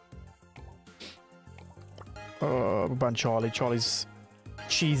 We ban Charlie. Charlie's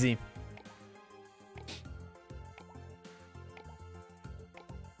cheesy.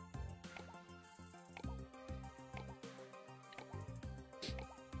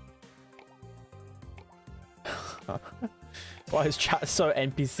 Why is chat so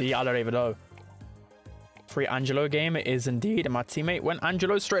NPC? I don't even know. Free Angelo game it is indeed, and my teammate went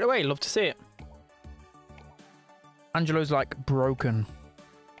Angelo straight away. Love to see it. Angelo's like broken.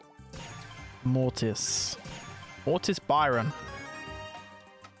 Mortis Byron.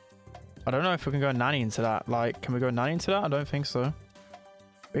 I don't know if we can go Nanny into that. Like, can we go Nanny into that? I don't think so.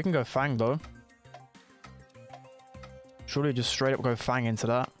 We can go Fang though. Surely just straight up go Fang into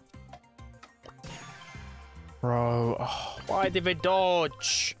that. Bro, oh, why did they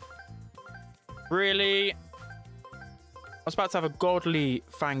dodge? Really? I was about to have a godly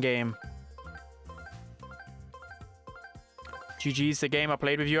Fang game. GG's the game I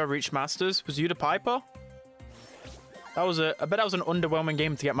played with you. I reached Masters. Was you the Piper? That was I bet that was an underwhelming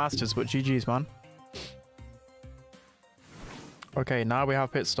game to get Masters, but GG's, man. Okay, now we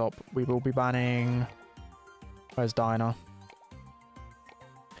have pit stop. We will be banning... Where's Diner?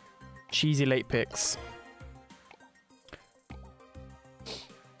 Cheesy late picks.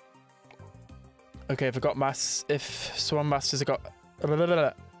 Okay, if I got if Swan Masters I got...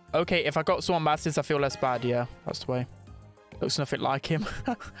 Okay, if I got Swan Masters, I feel less bad. Yeah, that's the way. Looks nothing like him.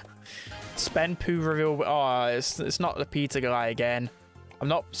 Spen poo reveal. Oh, it's not the Peter guy again. I'm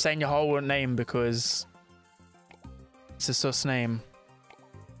not saying your whole name because it's a sus name.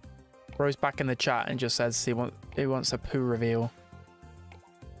 Bro's back in the chat and just says he wants a poo reveal.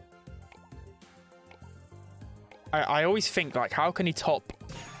 I always think, like, how can he top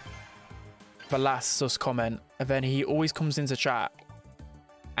the last sus comment, and then he always comes into chat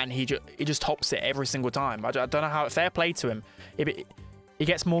and he just tops it every single time. I don't know how. Fair play to him. He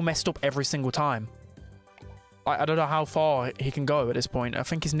gets more messed up every single time. I don't know how far he can go at this point. I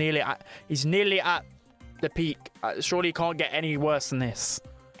think he's nearly at the peak. Surely he can't get any worse than this.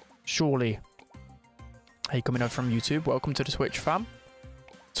 Surely. Hey, coming over from YouTube. Welcome to the Twitch fam.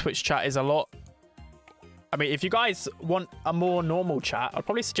 Twitch chat is a lot. I mean, if you guys want a more normal chat, I'd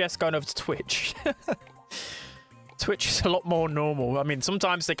probably suggest going over to Twitch. Twitch is a lot more normal. I mean,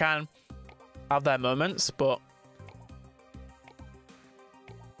 sometimes they can have their moments, but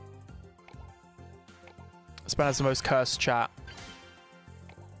Spen has the most cursed chat.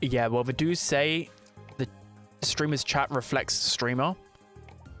 Yeah, well, they do say the streamer's chat reflects the streamer.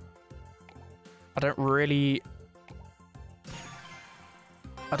 I don't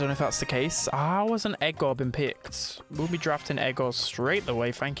know if that's the case. How was an Egor been picked? We'll be drafting Egor straight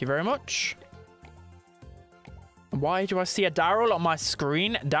away. Thank you very much. Why do I see a Daryl on my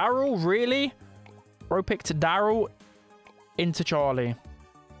screen? Daryl, really? Bro picked Daryl into Charlie.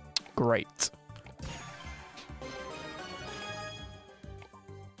 Great.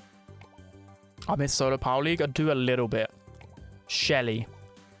 I miss Solo Power League. I do a little bit. Shelly.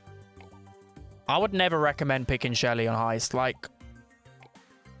 I would never recommend picking Shelly on Heist. Like,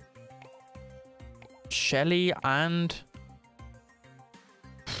 Shelly and...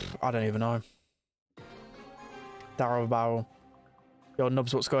 I don't even know. Daryl Barrel. Yo,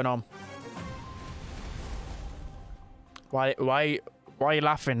 Nubs, what's going on? Why are you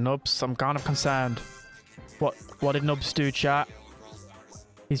laughing, Nubs? I'm kind of concerned. What did Nubs do, chat?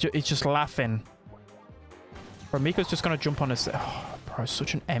 He's just laughing. Bro, Miko's just gonna jump on his... Oh, bro,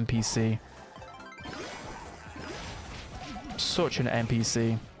 such an NPC. Such an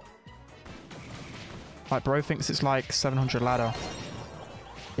NPC. Like, bro thinks it's like 700 ladder.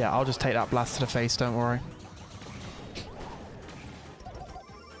 Yeah, I'll just take that blast to the face, don't worry.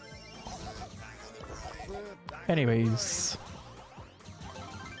 Anyways.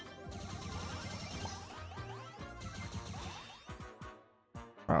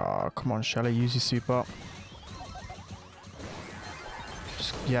 Oh, come on, Shelly, use your super.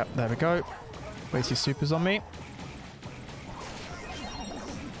 Yep, there we go. Waste your supers on me.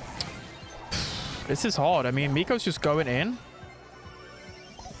 This is hard. I mean, Miko's just going in.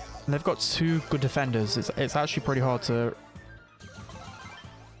 And they've got two good defenders. It's actually pretty hard to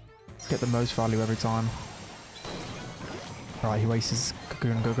get the most value every time. Right, he wastes his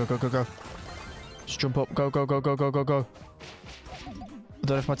cocoon. Go, go, go, go, go. Just jump up. Go, go, go, go, go, go, go. I don't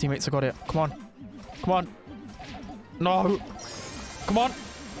know if my teammates have got it. Come on. Come on. No. Come on.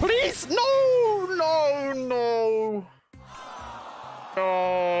 Please. No. No. No.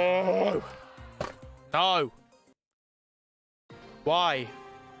 No. No. Why?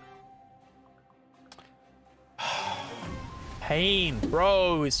 Pain,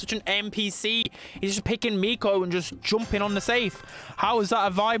 bro. It's such an NPC. He's just picking Miko and just jumping on the safe. How is that a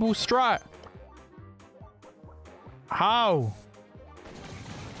viable strat? How?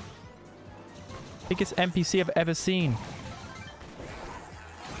 Biggest NPC I've ever seen.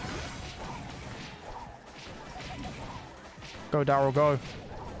 Go, Daryl, go.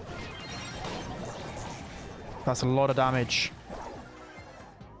 That's a lot of damage.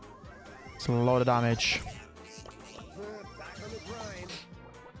 It's a lot of damage.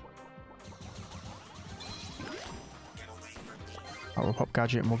 I will pop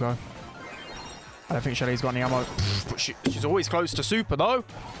gadget and we'll go. I don't think Shelly's got any ammo. But she's always close to super though.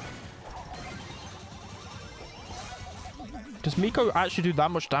 Does Miko actually do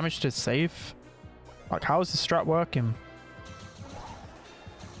that much damage to save? Like, how is the strat working?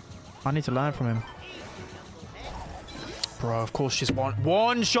 I need to learn from him. Bro, of course she's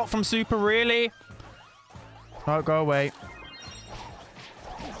one shot from super, really? No, go away.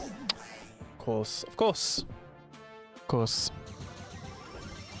 Of course, of course. Of course.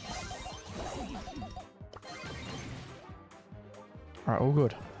 Alright, all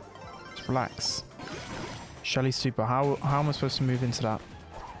good. Just relax. Shelly super. How am I supposed to move into that?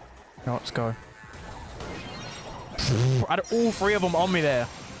 No, let's go. I had all three of them on me there.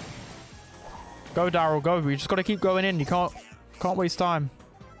 Go, Daryl, go. We just got to keep going in. You can't waste time.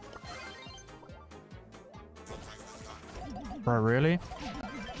 Bro, really?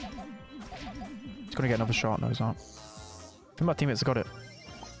 He's going to get another shot. No, he's not. I think my teammates have got it.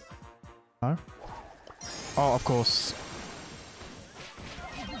 No? Oh, of course.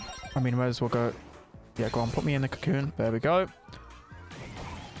 I mean, might as well go. Yeah, go on. Put me in the cocoon. There we go.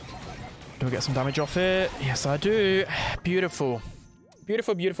 Do we get some damage off it? Yes, I do. Beautiful.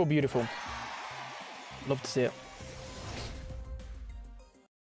 Beautiful, beautiful, beautiful. Love to see it.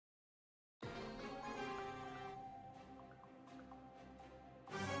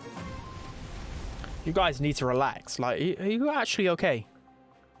 You guys need to relax. Like, are you actually okay?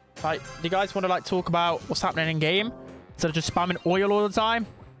 Like, do you guys want to like talk about what's happening in game instead of just spamming oil all the time?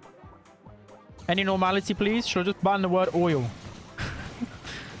 Any normality, please? Should I just ban the word oil?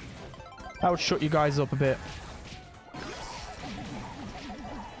 That would shut you guys up a bit.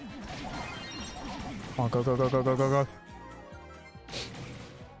 Oh, go, go, go, go, go, go, go.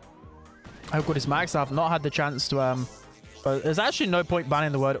 How good is Max? I've not had the chance to, but there's actually no point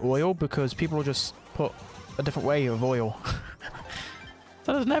banning the word oil because people will just put a different way of oil.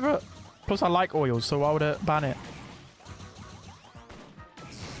 So there's never... Plus, I like oil, so why would I ban it?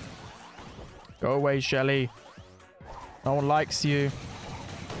 Go away, Shelly. No one likes you.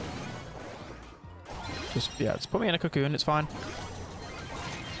 Just put me in a cocoon. It's fine.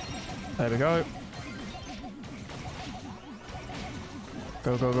 There we go.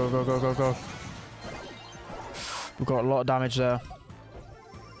 Go, go, go, go, go, go, go. We've got a lot of damage there.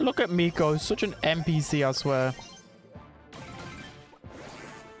 Look at Miko. Such an NPC, I swear.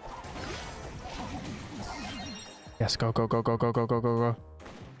 Yes, go, go, go, go, go, go, go, go, go.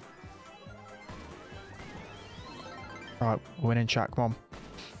 Alright, winning chat. Come on.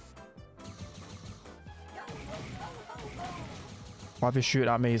 Why have you shoot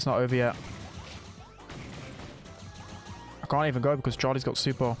at me? It's not over yet. I can't even go because Charlie's got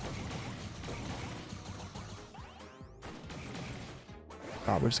super.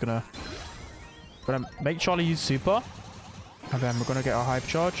 Alright, we're just gonna make Charlie use super. And then we're gonna get our hype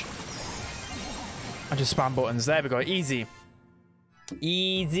charge. And just spam buttons. There we go. Easy.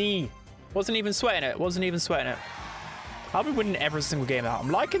 Easy. Wasn't even sweating it. Wasn't even sweating it. I'll be winning every single game out. I'm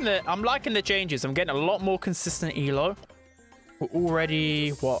liking the changes. I'm getting a lot more consistent elo. We're already,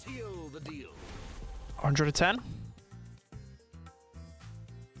 what? 110?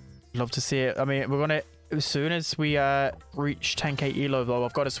 Love to see it. I mean, we're gonna, as soon as we reach 10k elo though,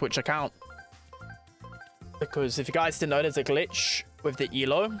 I've got to switch account. Because if you guys didn't know, there's a glitch with the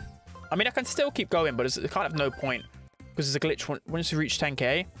elo. I mean, I can still keep going, but there's kind of no point. Because there's a glitch once you reach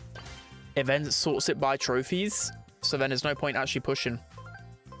 10k, it then sorts it by trophies. So then there's no point actually pushing.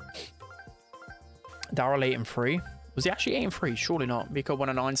 Daryl 8 and 3. Was he actually 8 and 3? Surely not. Miko won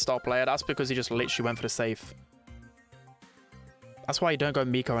a 9-star player. That's because he just literally went for the safe. That's why you don't go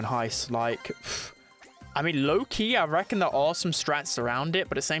Miko and Heist. Like, I mean, low-key, I reckon there are some strats around it,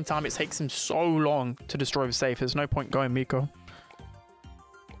 but at the same time, it takes him so long to destroy the safe. There's no point going Miko.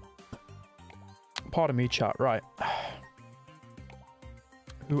 Pardon me, chat. Right.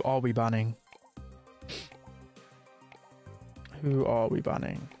 Who are we banning? Who are we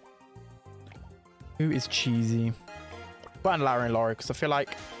banning? Who is cheesy? Ban Larry and Laurie, because I feel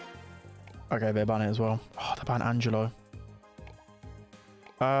like... Okay, they ban it as well. Oh, they ban Angelo.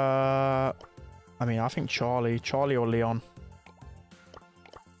 I mean, I think Charlie. Charlie or Leon.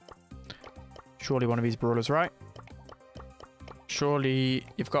 Surely one of these brawlers, right? Surely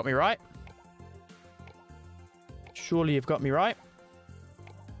you've got me right? Surely you've got me right?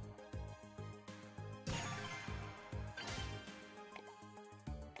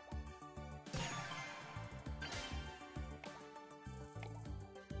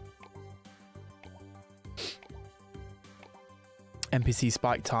 NPC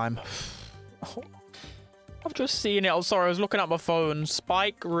spike time. Oh, I've just seen it. I'm sorry, I was looking at my phone.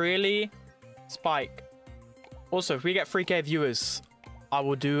 Spike, really? Spike. Also, if we get 3k viewers, I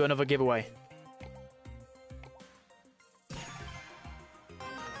will do another giveaway.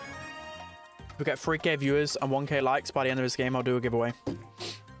 If we get 3k viewers and 1k likes by the end of this game, I'll do a giveaway.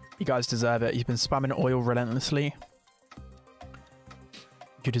 You guys deserve it. You've been spamming oil relentlessly.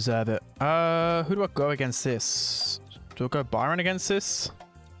 You deserve it. Who do I go against this? Do I go Byron against this?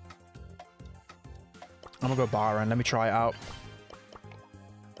 I'm gonna go Byron. Let me try it out.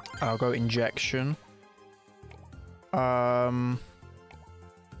 I'll go injection. Go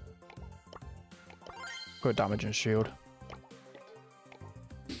damage and shield.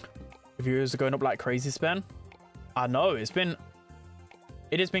 The viewers are going up like crazy, Spen. I know, it has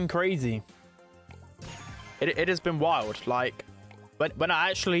been crazy. It has been wild. Like, when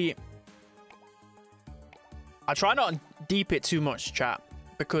I try not to deep it too much, chat,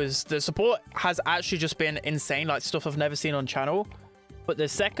 because the support has actually just been insane, like stuff I've never seen on channel. But the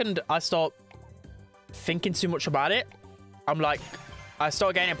second I start thinking too much about it, I'm like, I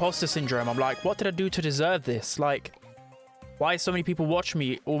start getting imposter syndrome. I'm like, what did I do to deserve this? Like, why so many people watch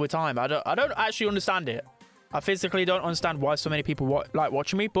me all the time? I don't actually understand it. I physically don't understand why so many people like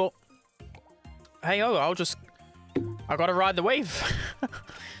watching me, but hey, I gotta ride the wave.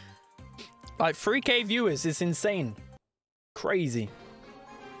 Like 3K viewers is insane. Crazy.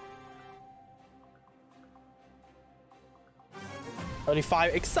 Only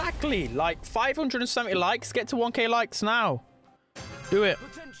 5, exactly. Like 570 likes. Get to 1K likes now. Do it.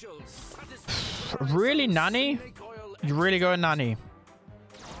 Really, Nanny? You really going Nanny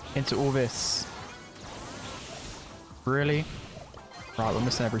into all this? Really? Right, we're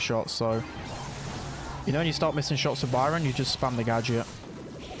missing every shot, so... You know when you start missing shots of Byron, you just spam the gadget.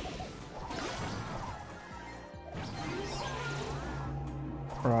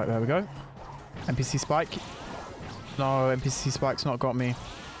 Right, there we go. NPC Spike. No, NPC Spike's not got me.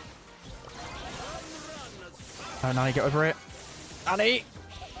 Oh, Nanny, get over it. Nanny!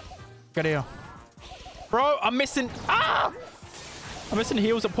 Get here. Bro, I'm missing... Ah! I'm missing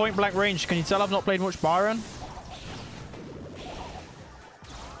heals at point blank range. Can you tell I've not played much Byron?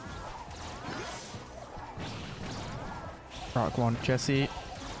 Right, come on, Jesse.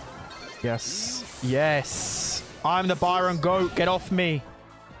 Yes. Yes. I'm the Byron GOAT. Get off me.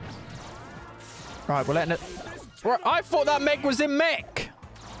 Right, we're letting it... Right, I thought that mech was in mech.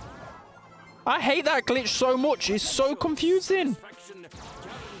 I hate that glitch so much. It's so confusing.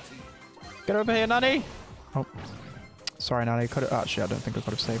 Get over here, Nanny. Oh. Sorry, Nanny. Actually, I don't think I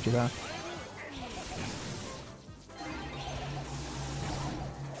could have saved you there.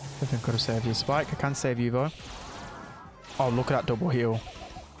 I think I could have saved you. Spike, I can save you, though. Oh, look at that double heal.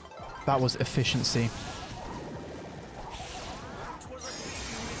 That was efficiency.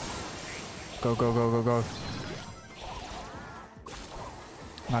 Go, go, go, go, go.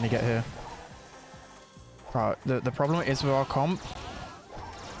 Nanny, get here. Right, the problem is with our comp.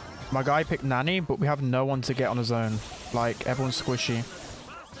 My guy picked Nanny, but we have no one to get on his own. Like, everyone's squishy.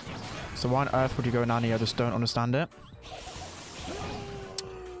 So why on earth would you go Nanny? I just don't understand it.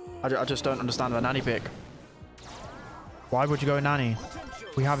 I just don't understand the Nanny pick. Why would you go Nanny?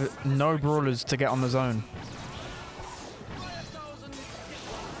 We have no brawlers to get on the zone.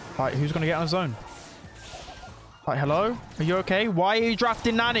 Like, who's going to get on the zone? Like, hello? Are you okay? Why are you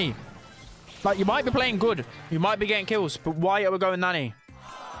drafting Nanny? Like, you might be playing good. You might be getting kills. But why are we going Nanny?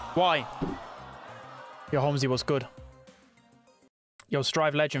 Why? Yo, Holmesy, what's good? Yo,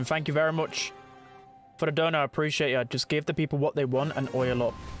 Strive Legend, thank you very much for the donor. I appreciate it. Just give the people what they want and oil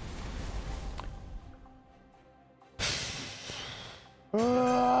up.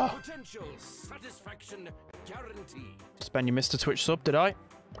 Potential satisfaction guaranteed. Spen, you missed a Twitch sub, did I?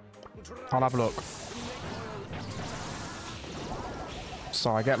 I'll have a look.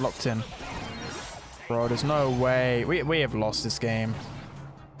 Sorry, get locked in. Bro, there's no way. We have lost this game.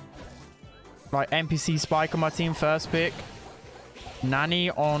 Like, NPC Spike on my team first pick. Nanny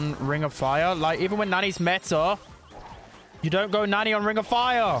on Ring of Fire. Like, even when Nanny's meta, you don't go Nanny on Ring of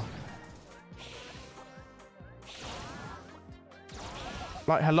Fire.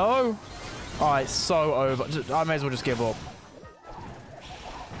 Like, hello? Oh, it's so over. I may as well just give up.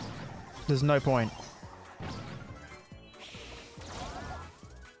 There's no point.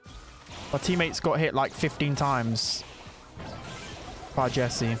 My teammates got hit like 15 times by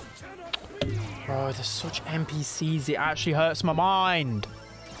Jesse. Bro, there's such NPCs. It actually hurts my mind.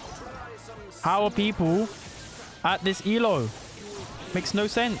 How are people at this elo? Makes no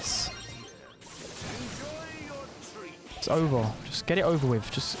sense. It's over. Just get it over with.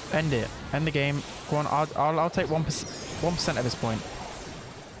 Just end it. End the game. Go on. I'll take 1% at this point.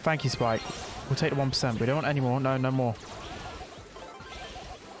 Thank you, Spike. We'll take the 1%. We don't want any more. No, no more.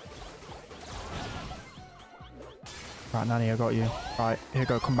 Right, Nanny, I got you. Right, here we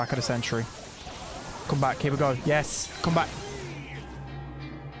go. Come back at a century. Come back. Here we go. Yes. Come back.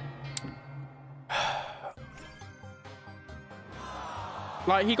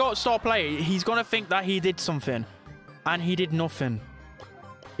 Like, he got star play. He's going to think that he did something. And he did nothing.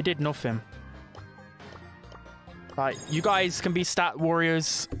 He did nothing. Like, you guys can be stat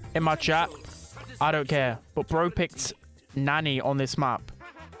warriors in my chat. I don't care. But bro picked Nanny on this map.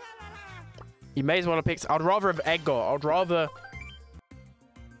 You may as well have picked... I'd rather have Edgar. I'd rather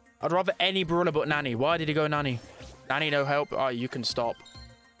any brawler but Nanny. Why did he go Nanny? Nanny, no help. Oh, you can stop.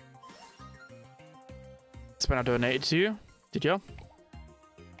 when I donated to you. Did you?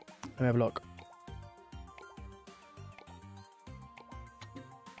 Let me have a look.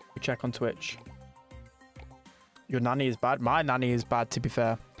 Check on Twitch. Your nanny is bad. My nanny is bad, to be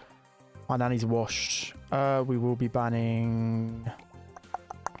fair. My nanny's washed. We will be banning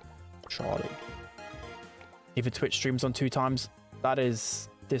Charlie. Even Twitch streams on 2 times. That is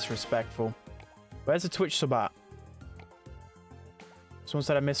disrespectful. Where's the Twitch sub at? Someone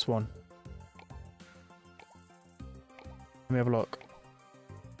said I missed one. Let me have a look.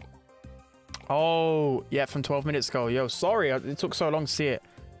 Oh, yeah, from 12 minutes ago. Yo, sorry. It took so long to see it.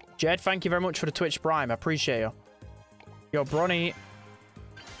 Jed, thank you very much for the Twitch Prime. I appreciate you. Yo, Bronny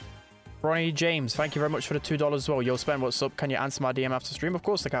James, thank you very much for the $2 as well. Yo, Spen, what's up? Can you answer my DM after stream? Of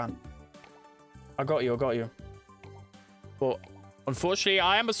course I can. I got you. But unfortunately,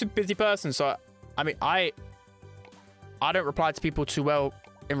 I am a super busy person. So, I mean, I don't reply to people too well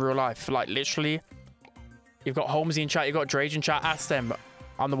in real life. Like, literally, you've got Holmesy in chat, you've got Drage in chat. Ask them.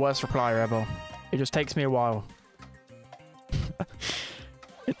 I'm the worst replier ever. It just takes me a while.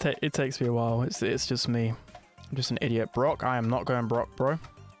 It takes me a while. It's just me. I'm just an idiot. Brock. I am not going Brock, bro.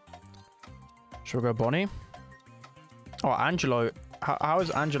 Should we go Bonnie? Oh, Angelo. How has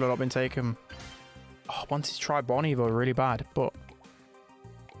Angelo not been taken? Oh, I wanted to try Bonnie though, really bad. But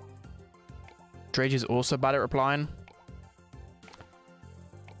Drage is also bad at replying.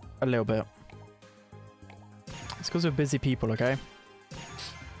 A little bit. It's because we're busy people, okay?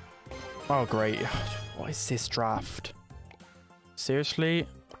 Oh, great. What is this draft? Seriously?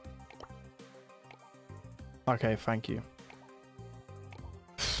 Okay, thank you.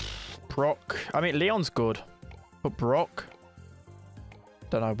 Brock. I mean, Leon's good. But Brock?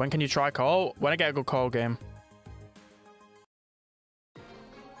 Don't know. When can you try Cole? When I get a good Cole game. I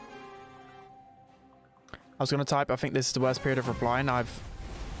was going to type, I think this is the worst period of replying I've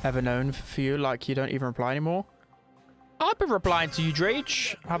ever known for you. Like, you don't even reply anymore. I've been replying to you,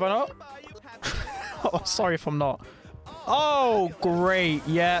 Drage. Have I not? Oh, sorry if I'm not. Oh, great.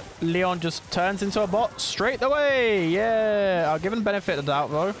 Yeah, Leon just turns into a bot straight away. Yeah, I'll give him the benefit of the doubt,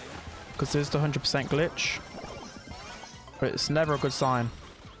 though. Because there's the 100% glitch. But it's never a good sign.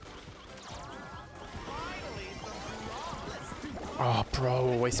 Oh,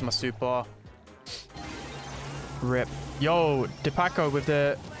 bro. Wasting my super. Rip. Yo, Depaco with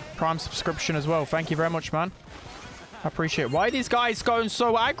the Prime subscription as well. Thank you very much, man. I appreciate it. Why are these guys going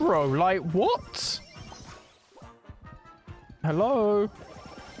so aggro? Like, what? Hello?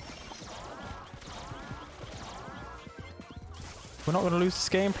 We're not going to lose this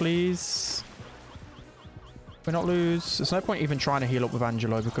game, please. We're not lose. There's no point even trying to heal up with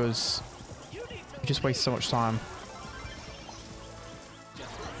Angelo because you just waste so much time.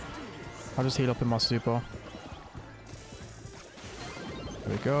 I'll just heal up in my super.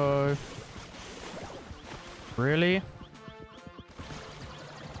 There we go. Really?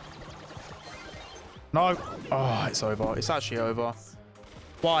 No. Oh, it's over. It's actually over.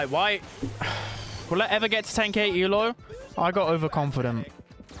 Why? Why? Will I ever get to 10k elo? I got overconfident.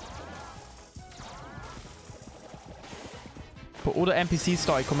 But all the NPCs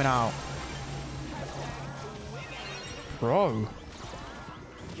started coming out. Bro.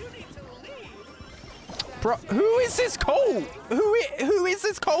 Bro, who is this Colt? Who is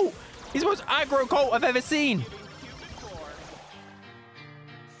this Colt? He's the most aggro Colt I've ever seen.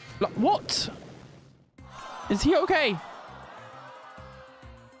 Like, what? Is he okay?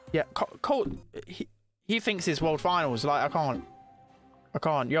 Yeah, Colt, he thinks it's World Finals. Like, I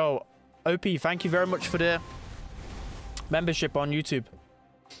can't. Yo, OP, thank you very much for the membership on YouTube.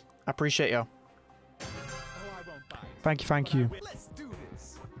 I appreciate you. Thank you.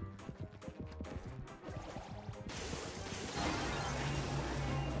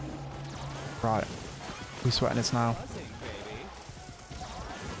 Right. We're sweating this now.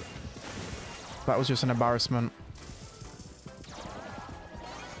 That was just an embarrassment.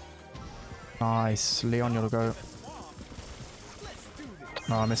 Nice. Leon, you'll go.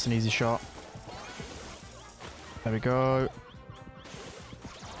 Oh, I missed an easy shot. There we go.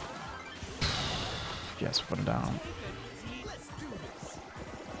 Yes, we're putting down.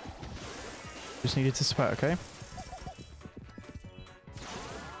 Just needed to sweat, okay?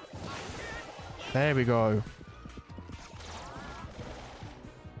 There we go.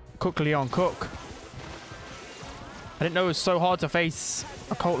 Cook, Leon, cook. I didn't know it was so hard to face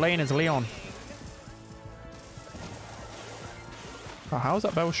a Colt lane as Leon. Oh, how's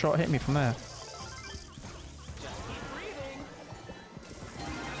that bell shot hit me from there?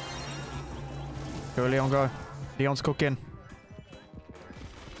 Go, Leon, go. Leon's cooking.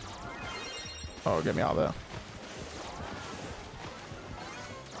 Oh, get me out of there.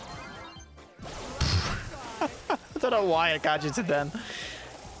 don't know why I gadgeted then.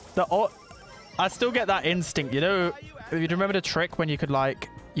 I still get that instinct, you know. You remember the trick when you could like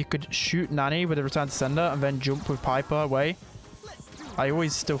shoot Nanny with a return to sender and then jump with Piper away? I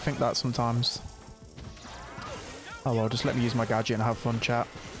always still think that sometimes. Oh well, just let me use my gadget and have fun, chat.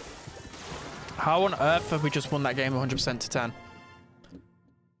 How on earth have we just won that game 100% to 10?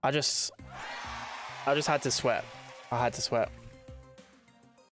 I just had to sweat. I had to sweat.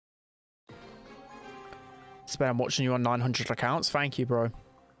 Spen, I'm watching you on 900 accounts. Thank you, bro.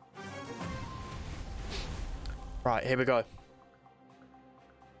 Right, here we go.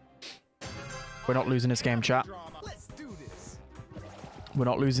 We're not losing this game, chat. We're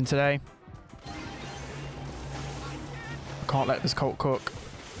not losing today. I can't let this Colt cook.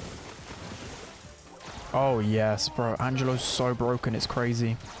 Oh, yes, bro. Angelo's so broken. It's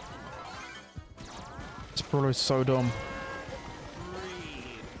crazy. This brawler is so dumb.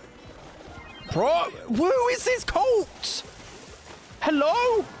 Bro, who is this Colt?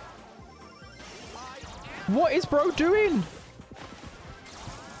 Hello? What is bro doing?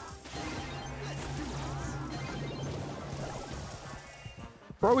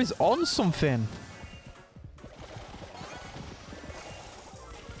 Bro is on something.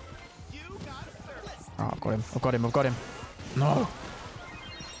 Oh, I've got him. I've got him. I've got him. No.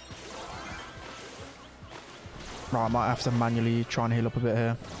 Right, I might have to manually try and heal up a bit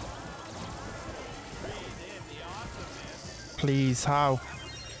here. Please, how?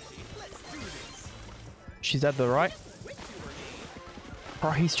 She's dead though, right?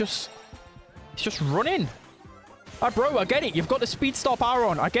 Bro, he's just running. Oh, bro, I get it. You've got the speed stop power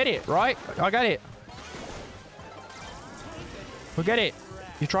on. I get it, right? I get it. We get it.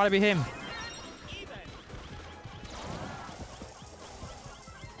 You try to be him.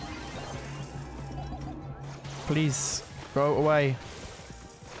 Please, go away.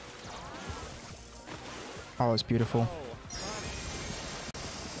 Oh, it's beautiful.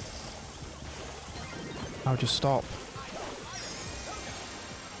 I'll just stop.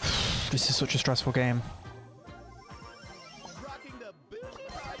 This is such a stressful game.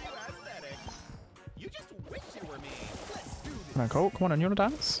 Come on, Colt. Come on, you wanna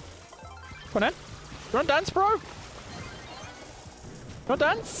dance? Come on, then. You wanna dance, bro? You wanna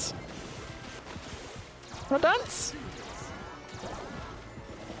dance? You wanna dance?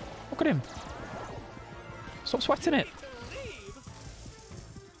 Look at him. Stop sweating it.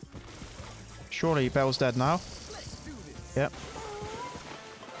 Surely Belle's dead now. Yep.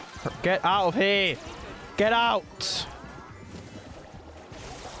 Get out of here. Get out.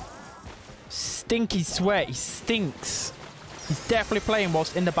 Stinky sweat. He stinks. He's definitely playing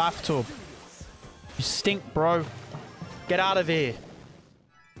whilst in the bathtub. You stink, bro. Get out of here.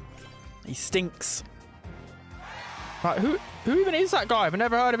 He stinks. Right, who even is that guy? I've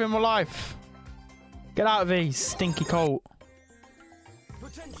never heard of him in my life. Get out of here, you stinky Colt.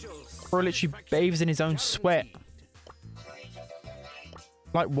 Bro literally bathes in his own sweat.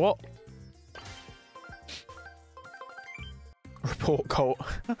 Like what? Report Colt.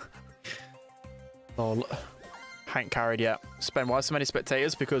 Oh, Hank carried yet. Spen, why so many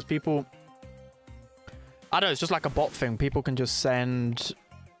spectators? Because people... I don't know, it's just like a bot thing. People can just send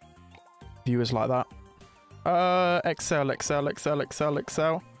viewers like that. Excel.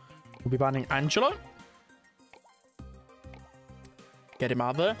 We'll be banning Angelo. Get him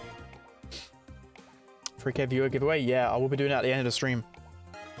out there. 3K viewer giveaway. Yeah, I will be doing it at the end of the stream.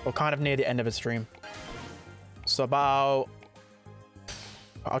 Or kind of near the end of the stream. So about...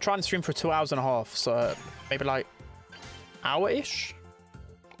 I'll try and stream for 2 hours and a half. So maybe like hour-ish.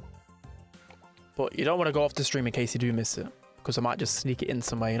 But you don't want to go off the stream in case you do miss it. Because I might just sneak it in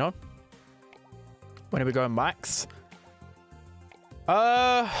somewhere, you know? When are we going max?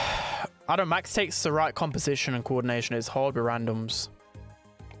 I don't know. Max takes the right composition and coordination. It's hard with randoms.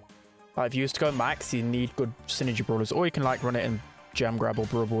 Like, if you used to go max, you need good synergy brawlers. Or you can like run it in gem grab or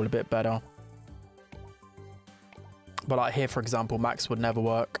brawl ball a bit better. But like here, for example, max would never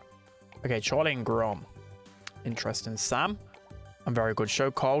work. Okay, Charlie and Grom. Interesting. Sam. I'm very good.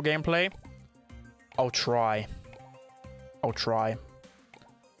 Show Carl gameplay. I'll try. I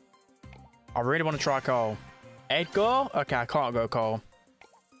really want to try Carl. Edgar? Okay, I can't go Carl.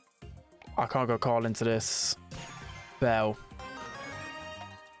 I can't go Carl into this. Belle.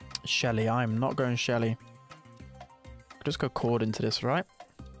 Shelly. I'm not going Shelly. I'll just go Cord into this, right?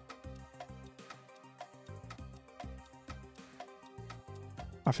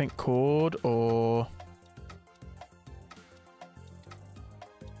 I think Cord or...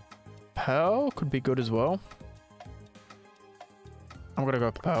 Pearl could be good as well. I'm going to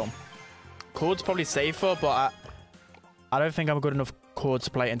go Pearl. Cord's probably safer, but I don't think I'm a good enough Cord to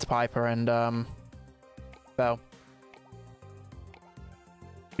play into Piper and Belle.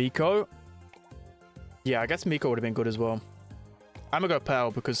 Miko. Yeah, I guess Miko would have been good as well. I'm gonna go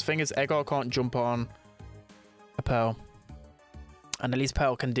Pearl because the thing is, Edgar can't jump on a Pearl. And at least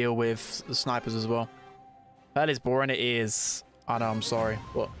Pearl can deal with the snipers as well. Pearl is boring, it is. I know, I'm sorry.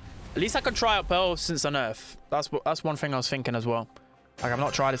 But at least I could try out Pearl since the nerf. That's one thing I was thinking as well. Like, I've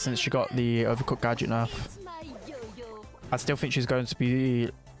not tried it since she got the Overcooked gadget nerf. I still think she's going to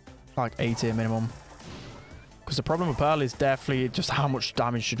be like 80 minimum. Because the problem with Pearl is definitely just how much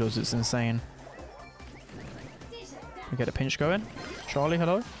damage she does. It's insane. We get a pinch going. Charlie,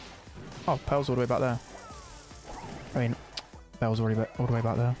 hello? Oh, Pearl's all the way back there. I mean, Pearl's already all the way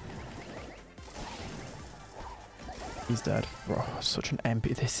back there. He's dead. Bro, such an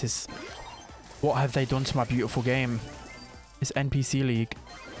MP. This is... What have they done to my beautiful game? This NPC League.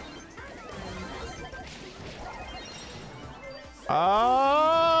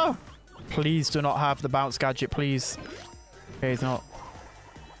 Ah! Please do not have the bounce gadget, please. Okay, he's not.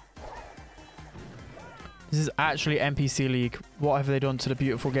 This is actually NPC League. What have they done to the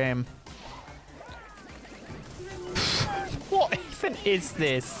beautiful game? What even is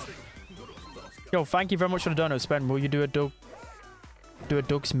this? Yo, thank you very much for the dono, Spen. Will you do a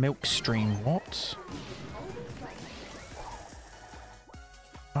Doug's milk stream? What?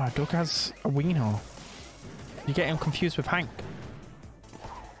 Ah, Doug has a wiener. You get him confused with Hank.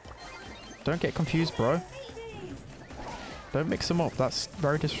 Don't get confused, bro. Don't mix them up. That's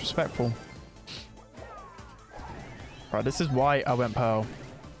very disrespectful. Right, this is why I went Pearl.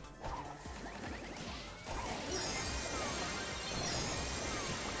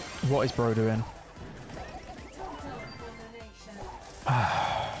 What is bro doing?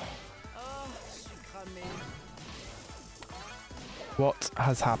 What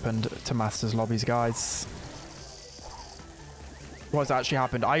has happened to Masters lobbies, guys? What's actually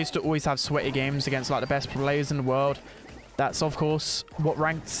happened? I used to always have sweaty games against like the best players in the world. That's of course what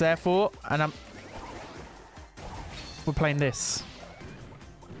ranked's there for, and we're playing this.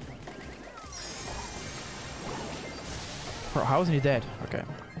 Bro, how isn't he dead? Okay.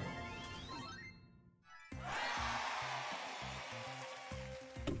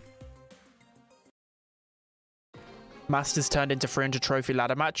 Masters turned into 300 trophy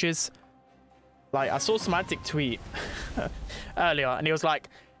ladder matches. Like, I saw Semantic tweet earlier, and he was like,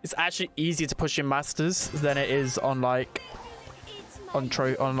 it's actually easier to push in Masters than it is on, like, on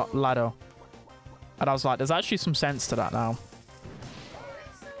ladder. And I was like, there's actually some sense to that now.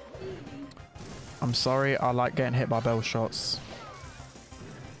 I'm sorry, I like getting hit by bell shots.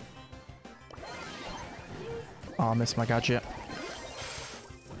 Oh, I missed my gadget.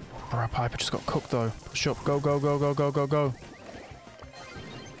 Bro, Piper just got cooked, though. Push up. Go, go, go, go, go, go, go.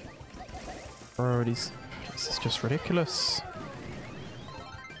 Bro, this is just ridiculous.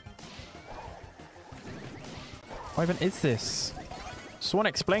 What even is this? Someone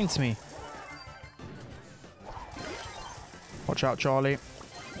explain to me. Watch out, Charlie.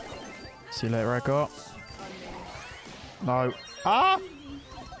 See you later, Echo. No. Ah!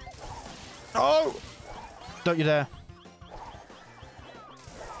 Oh! Don't you dare.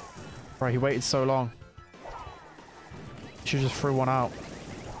 Right, he waited so long. She just threw one out.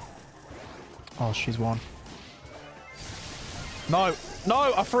 Oh, she's won. No!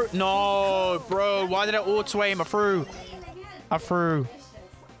 No! I threw... No! Bro, why did I auto-aim? I threw. I threw.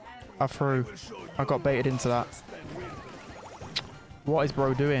 I threw. I got baited into that. What is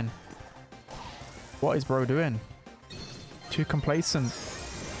bro doing? What is bro doing? Too complacent.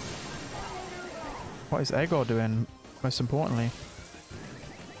 What is Egor doing? Most importantly.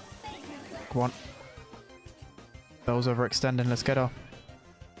 Go on. Bell's overextending. Let's get her.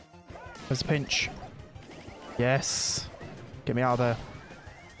 There's a pinch. Yes. Get me out of there.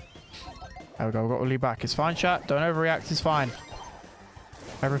 There we go. We've got Uli back. It's fine, chat. Don't overreact. It's fine.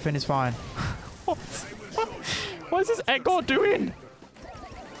 Everything is fine. What? What is this Edgar doing?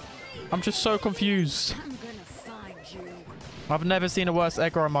 I'm just so confused. I've never seen a worse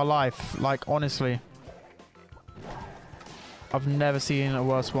Edgar in my life. Like, honestly. I've never seen a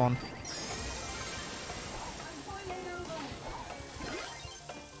worse one.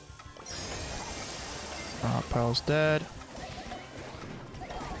 Alright, Pearl's dead.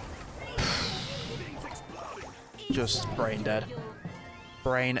 Just brain dead.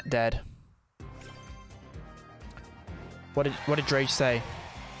 Brain dead. What did Drake say?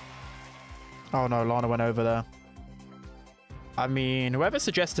 Oh no, Lana went over there. I mean, whoever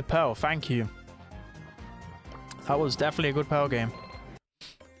suggested Pearl, thank you. That was definitely a good Pearl game.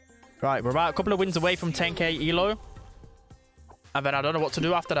 Right, we're about a couple of wins away from 10k elo. And then I don't know what to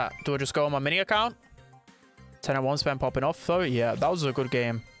do after that. Do I just go on my mini account? 10-1 Spen popping off though. Yeah, that was a good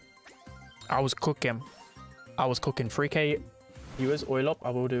game. I was cooking. I was cooking. 3k viewers oil up?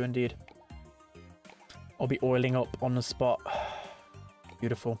 I will do indeed. I'll be oiling up on the spot.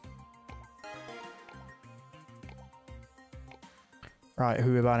 Beautiful. Right,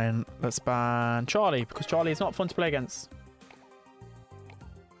 who are we banning? Let's ban Charlie, because Charlie is not fun to play against.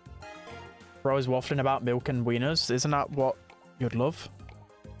 Bro is waffling about milk and wieners. Isn't that what you'd love?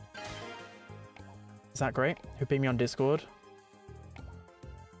 Is that great? Who pinged me on Discord?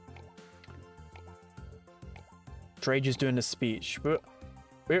 Drage is doing the speech.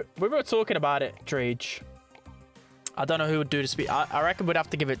 We were talking about it, Drage. I don't know who would do the speech. I reckon we'd have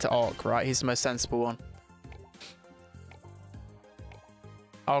to give it to Ark, right? He's the most sensible one.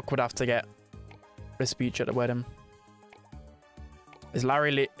 Ark would have to get the speech at the wedding. Is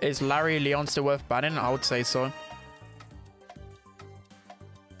Larry Leon still worth banning? I would say so.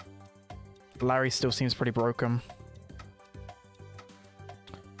 Larry still seems pretty broken.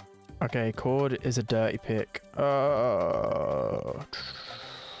 Okay, Cord is a dirty pick.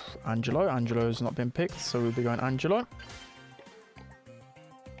 Angelo. Angelo's not been picked, so we'll be going Angelo.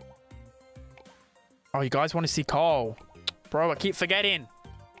 Oh, you guys want to see Carl? Bro, I keep forgetting.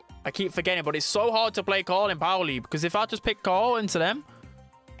 But it's so hard to play Carl in Power League because if I just pick Carl into them,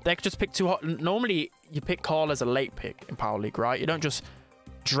 they could just pick too hot. Normally, you pick Carl as a late pick in Power League, right? You don't just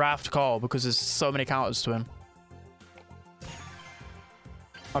draft Carl because there's so many counters to him.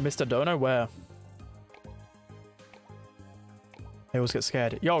 I missed a dono where? They always get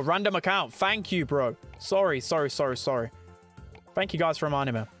scared. Yo, random account. Thank you, bro. Sorry. Thank you guys for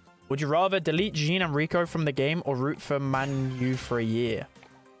reminding me. Would you rather delete Jean and Rico from the game or root for Man U for a year?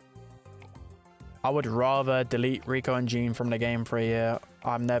 I would rather delete Rico and Jean from the game for a year.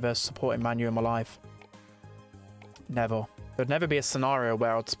 I'm never supporting Man U in my life. Never. There'd never be a scenario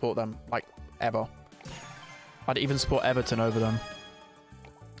where I'd support them. Like, ever. I'd even support Everton over them.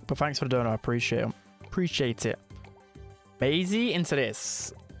 But thanks for the donor. I appreciate it. Maisie into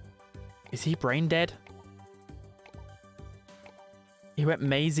this. Is he brain dead? He went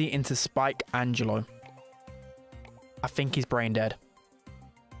Maisie into Spike Angelo. I think he's brain dead.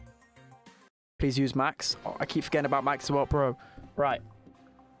 Please use Max. Oh, I keep forgetting about Max as well, bro. Right.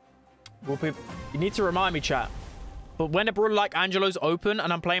 You need to remind me, chat. But when a brawler like Angelo's open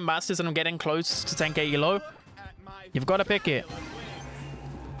and I'm playing Masters and I'm getting close to 10k elo, you've got to pick it.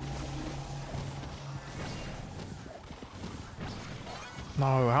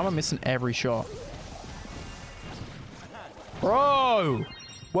 No, how am I missing every shot? Bro!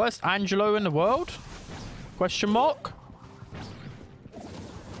 Worst Angelo in the world? Question mark?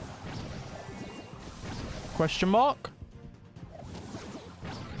 Question mark?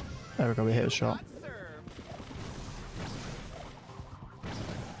 There we go, we hit a shot.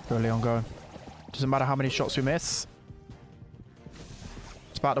 Go, Leon, go. Doesn't matter how many shots we miss.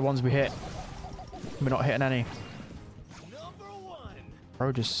 It's about the ones we hit. We're not hitting any.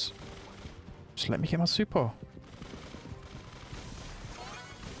 Bro, just let me get my super.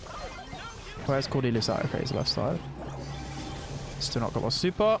 Where's Cordelius at? Okay, he's left side. Still not got my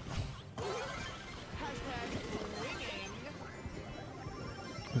super.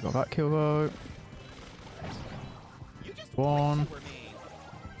 We got that kill though. One.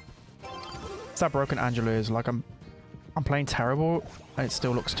 It's that broken Angelo is. Like I'm playing terrible and it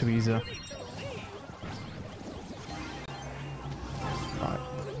still looks too easy. Right,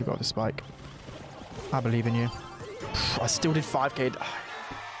 you got the spike. I believe in you. I still did 5k.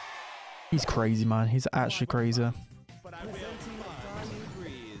 He's crazy, man. He's actually crazy.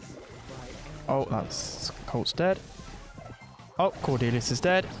 Oh, that's Colt's dead. Oh, Cordelius is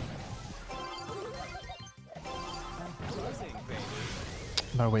dead.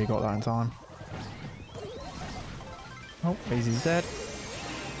 No way you got that in time. Oh, Daisy's dead.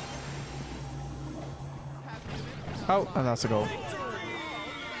 Oh, and that's a goal.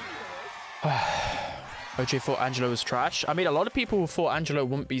 OJ thought Angelo was trash. I mean, a lot of people thought Angelo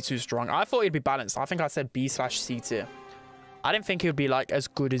wouldn't be too strong. I thought he'd be balanced. I think I said B/C tier. I didn't think he would be like as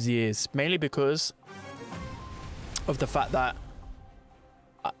good as he is, mainly because of the fact that,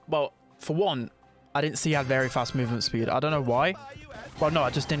 well, for one, I didn't see he had very fast movement speed. I don't know why. Well, no, I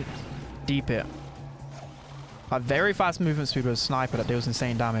just didn't deep it. Like, very fast movement speed with a sniper that deals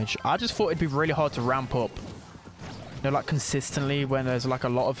insane damage. I just thought it'd be really hard to ramp up, you know, like consistently when there's like a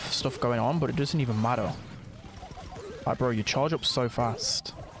lot of stuff going on, but it doesn't even matter. Like, bro, you charge up so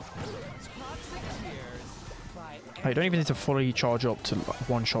fast. Like, you don't even need to fully charge up to like,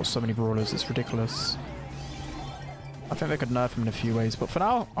 one-shot so many brawlers. It's ridiculous. I think they could nerf him in a few ways, but for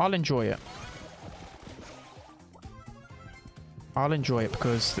now, I'll enjoy it. I'll enjoy it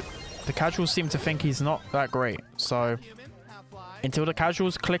because the casuals seem to think he's not that great. So, until the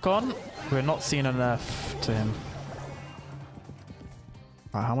casuals click on, we're not seeing a nerf to him.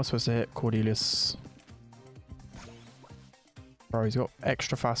 Right, how am I supposed to hit Cordelius? Bro, he's got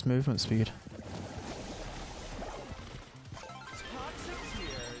extra fast movement speed.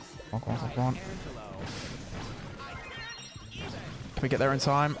 Come on, come on. Can we get there in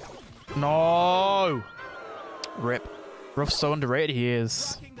time? No! Rip. Ruff's so underrated he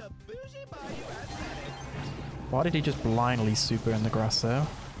is. Why did he just blindly super in the grass there?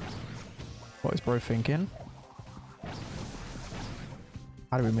 What is bro thinking?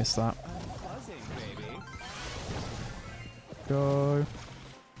 How did we miss that? Go.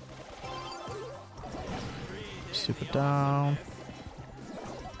 Super down.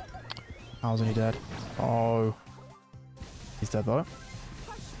 How isn't he dead? Oh. He's dead though.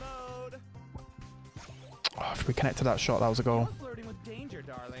 Oh, if we connected that shot, that was a goal. There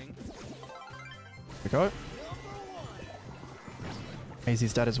we go.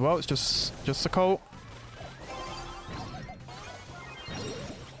 Mazy's dead as well. It's just a Colt.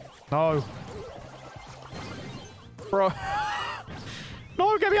 No. Bro.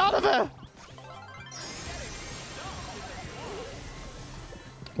 No, get me out of there.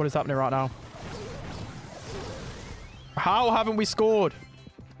 What is happening right now? How haven't we scored?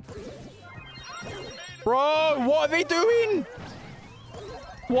 Bro, what are they doing?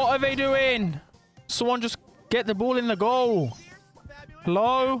 What are they doing? Someone just get the ball in the goal.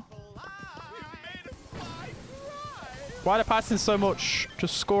 Hello? Why are they passing so much?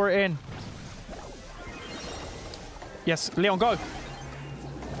 Just score it in. Yes, Leon, go.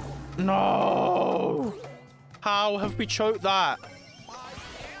 No. How have we choked that?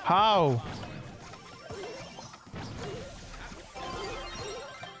 How?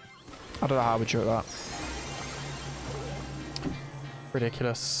 I don't know how we choked that.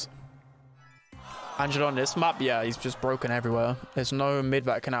 Ridiculous. Angelo on this map, yeah, he's just broken everywhere. There's no mid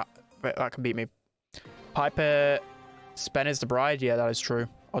that can beat me. Piper, Spen is the bride. Yeah, that is true.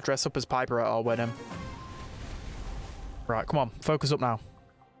 I'll dress up as Piper at our wedding. Right, come on, focus up now.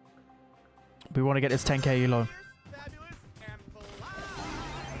 We want to get this 10k elo.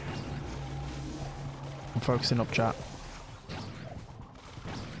 I'm focusing up, chat.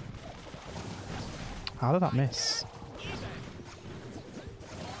 How did that miss?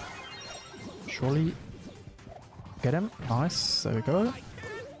 Surely get him. Nice. There we go.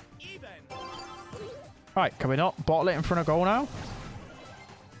 Right, can we not bottle it in front of goal now?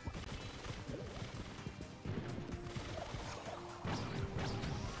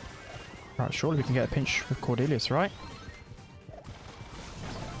 Right, surely we can get a pinch with Cordelius, right?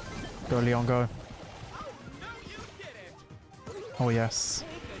 Go, Leon, go. Oh, yes.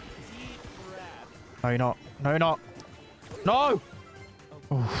 No, you're not. No, you're not. No!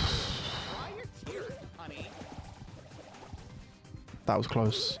 Oof. That was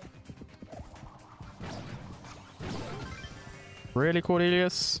close. Really,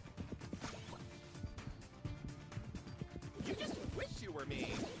 Cordelius? You just wish you were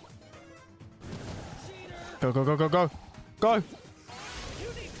me. Go, go, go, go, go. Go!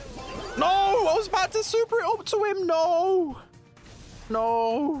 No! I was about to super it up to him. No!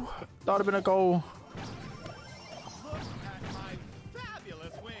 No! That would have been a goal. Look at my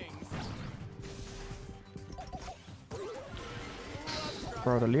fabulous wings.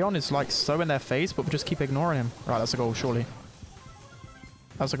 Bro, the Leon is like so in their face, but we just keep ignoring him. Right, that's a goal, surely.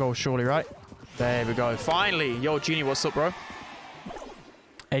 That's a goal, surely, right? There we go. Finally! Yo, Genie, what's up, bro?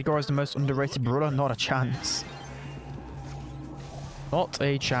 Edgar is the most underrated brawler? Not a chance. Not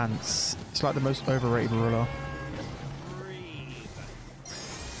a chance. It's like the most overrated brawler.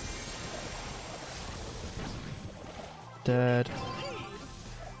 Dead.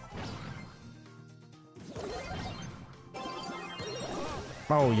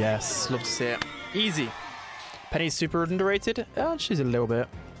 Oh, yes. Love to see it. Easy. Penny's super underrated. She's a little bit.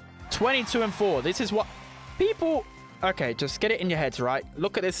 22 and 4. This is what people... Okay, just get it in your heads, right?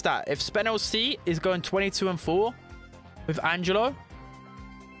 Look at this stat. If SpenLC is going 22 and 4 with Angelo,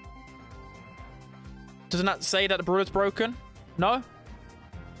 doesn't that say that the brawler's broken? No?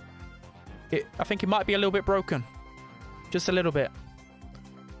 I think it might be a little bit broken. Just a little bit.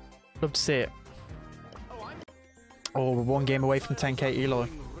 Love to see it. Oh, we're one game away from 10k elo.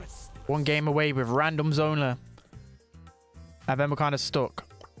 One game away with randoms only. And then we're kind of stuck.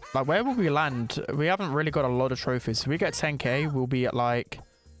 Like, where will we land? We haven't really got a lot of trophies. If we get 10k, we'll be at like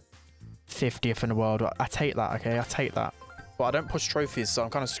 50th in the world. I take that, okay? I take that. But I don't push trophies, so I'm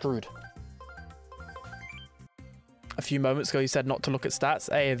kind of screwed. A few moments ago, you said not to look at stats.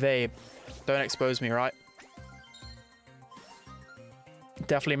 Hey, babe, don't expose me, right?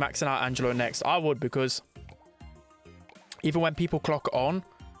 Definitely maxing out Angelo next. I would, because even when people clock on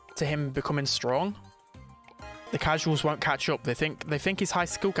to him becoming strong, the casuals won't catch up. They think he's high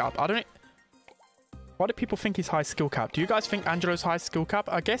skill cap. I don't. Why do people think he's high skill cap? Do you guys think Angelo's high skill cap?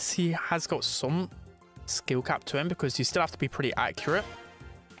 I guess he has got some skill cap to him because you still have to be pretty accurate.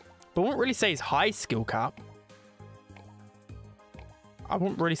 But I wouldn't really say he's high skill cap. I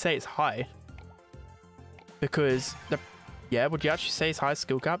wouldn't really say it's high. Because yeah, would you actually say he's high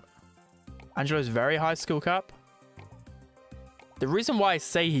skill cap? Angelo's very high skill cap. The reason why I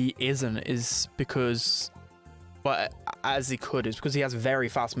say he isn't is because, but as he could, is because he has very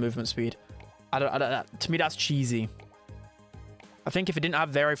fast movement speed. I don't, to me, that's cheesy. I think if he didn't have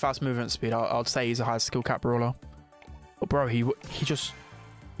very fast movement speed, I'd say he's a high skill cap brawler. But bro, he's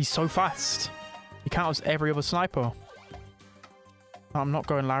so fast. He counts every other sniper. I'm not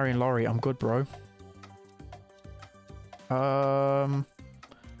going Larry and Laurie. I'm good, bro.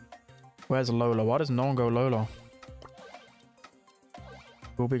 Where's Lola? Why does no one go Lola?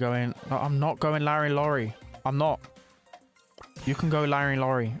 We'll be going... No, I'm not going Larry and Laurie. I'm not. You can go Larry and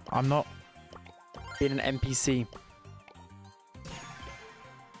Laurie. I'm not being an NPC.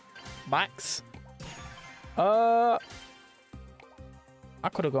 Max? I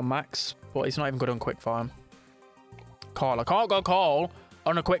could have gone Max, but he's not even good on quickfire. Carl. I can't go Carl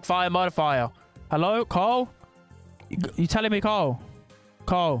on a quickfire modifier. Hello, Carl? You telling me Carl?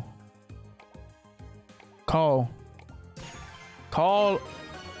 Carl. Carl. Carl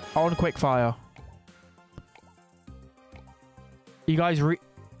on quickfire. You guys, are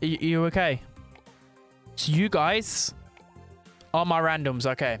you okay? So you guys are my randoms,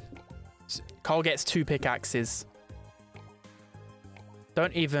 okay. So Carl gets 2 pickaxes.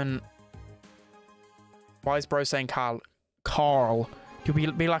 Don't even... Why is bro saying Carl? Carl.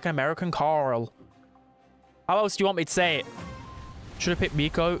 You'll be like an American Carl. How else do you want me to say it? Should I pick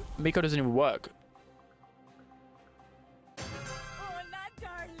Miko? Miko doesn't even work.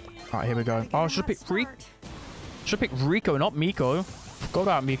 Alright, here we go. Oh, should I pick Rico? Should I pick Rico, not Miko? Forgot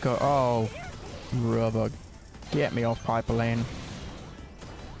about Miko. Oh, rubber. Get me off Piper Lane.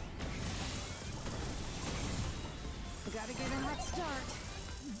 Gotta get a hot start.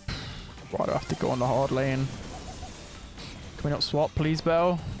 Why do I have to go on the hard lane? Can we not swap, please,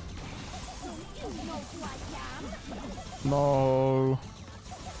 Belle? No.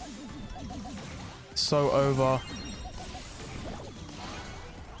 So over.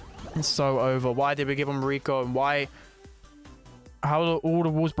 It's so over. Why did we give him Rico? And why? How are all the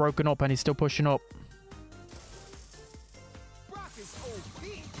walls broken up and he's still pushing up?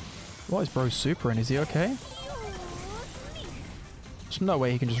 What is bro super in? Is he okay? There's no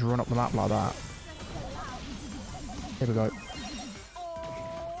way he can just run up the map like that. Here we go.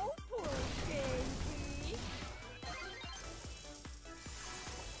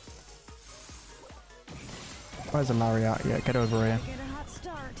 Where's the Larry at? Yeah, get over here.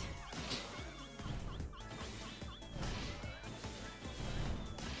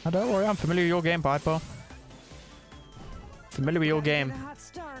 Oh, don't worry, I'm familiar with your game, Piper. Familiar with your game.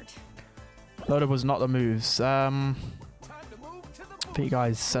 Loader was not the moves. I think you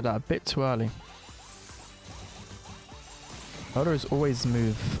guys said that a bit too early. Loader is always the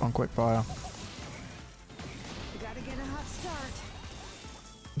move on quickfire.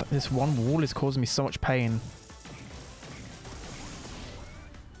 This one wall is causing me so much pain.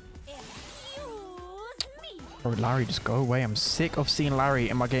 Bro, Larry, just go away. I'm sick of seeing Larry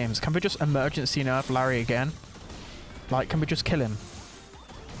in my games. Can we just emergency nerf Larry again? Like, can we just kill him?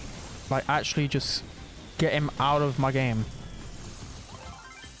 Like, actually just get him out of my game.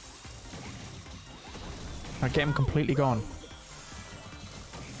 Like, get him completely gone.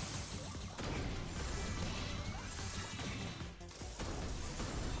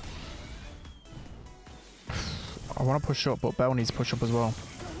 I want to push up, but Belle needs to push up as well.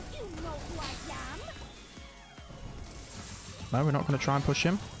 No, we're not going to try and push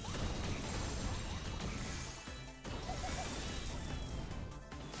him.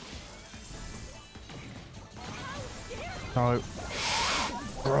 No.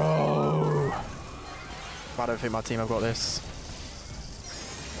 Bro. I don't think my team have got this.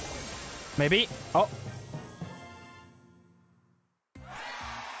 Maybe. Oh.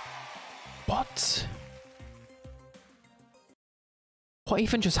 What? What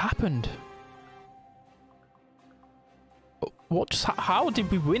even just happened? What just, how did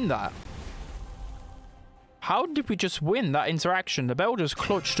we win that? How did we just win that interaction? The bell just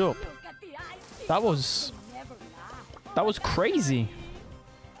clutched up. That was crazy.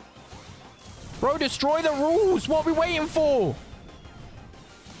 Bro, destroy the rules. What are we waiting for?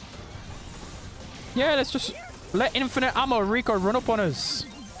 Yeah, let's just let infinite ammo Rico run up on us.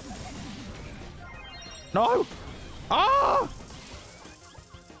 No. Ah!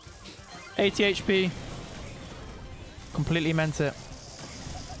 80 HP. Completely meant it.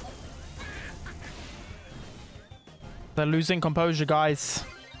 They're losing composure, guys.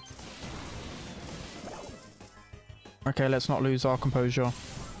 Okay, let's not lose our composure.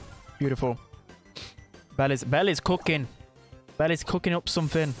 Beautiful. Belle is cooking. Belle is cooking up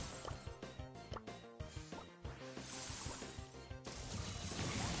something.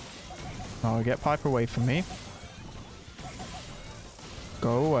 Oh, get Piper away from me.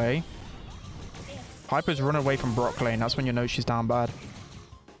 Go away. Piper's running away from Brock lane. That's when you know she's down bad.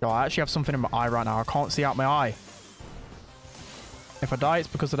 Yo, I actually have something in my eye right now. I can't see out my eye. If I die, it's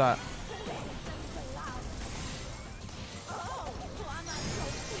because of that.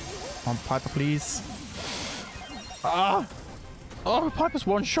 Come on, Piper, please. Ah! Oh, Piper's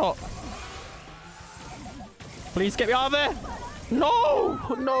one shot. Please get me out of there.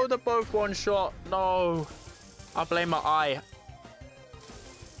 No! No, they're both one shot. No. I blame my eye.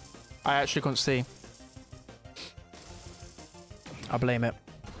 I actually couldn't see. I blame it.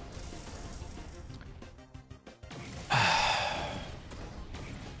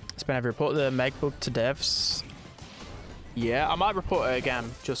 Spend every report the Meg bug to devs. Yeah, I might report it again,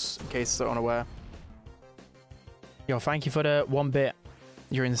 just in case they're unaware. Yo, thank you for the 1 bit.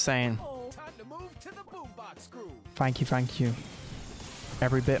 You're insane. Time to move to the boombox groove. Thank you, thank you.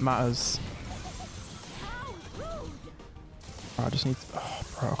 Every bit matters. Oh, I just need to, oh,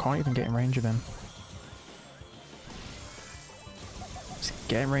 bro, I can't even get in range of him. Just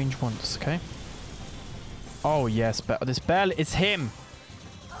get in range once, okay? Oh, yes, but this Bell is him.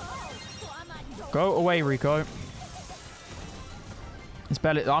 Go away, Rico. This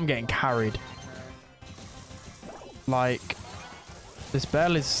Bell, I'm getting carried. Like, this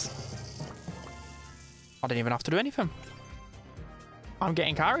Bell is... I didn't even have to do anything. I'm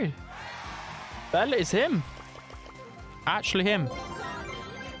getting carried. Bell is him. Actually him.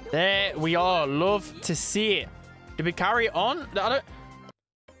 There we are. Love to see it. Did we carry on? I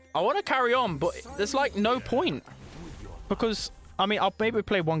want to carry on, but there's like no point. Because, I mean, I'll maybe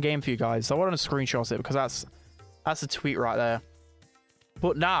play one game for you guys. I want to screenshot it because that's a tweet right there.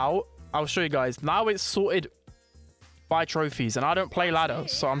 But now, I'll show you guys. Now it's sorted by trophies, and I don't play ladder,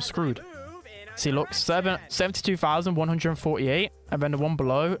 so I'm screwed. See, look, 72,148, and then the one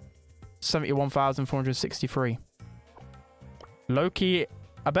below, 71,463. Low-key,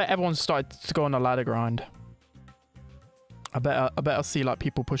 I bet everyone's started to go on a ladder grind. I bet I'll see like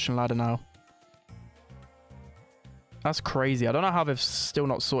people pushing ladder now. That's crazy. I don't know how they've still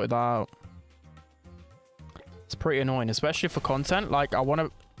not sorted that out. It's pretty annoying, especially for content. Like I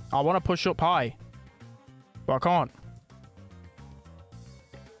wanna push up high, but I can't.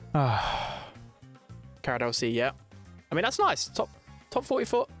 Carried LC, yeah. I mean that's nice. Top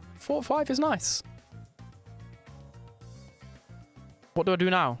 44, 45 is nice. What do I do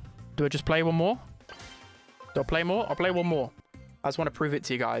now? Do I just play one more? Do I play more? I'll play one more. I just want to prove it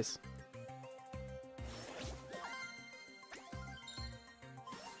to you guys.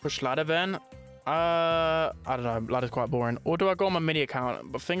 Push ladder then. I don't know. Ladder's quite boring. Or do I go on my mini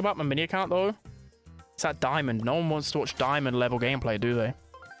account? But the thing about my mini account though, it's at diamond. No one wants to watch diamond level gameplay, do they?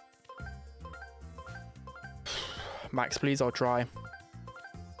 Max, please, I'll try.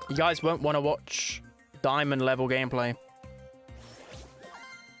 You guys won't want to watch diamond level gameplay.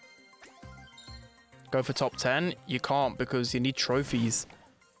 Go for top 10. You can't because you need trophies.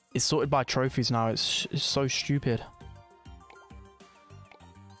 It's sorted by trophies now. It's so stupid.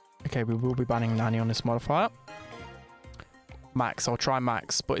 Okay, we will be banning Nanny on this modifier. Max, I'll try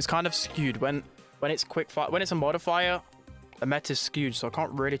Max, but it's kind of skewed when it's quick fire. When it's a modifier, the meta is skewed, so I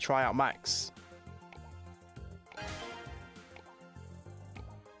can't really try out Max.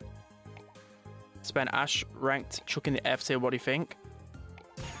 Spend Ash ranked, Chuck in the F tier. What do you think?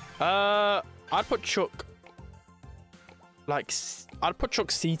 I'd put Chuck like I'd put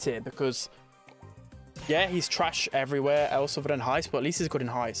Chuck C tier because yeah, he's trash everywhere else other than heist, but at least he's good in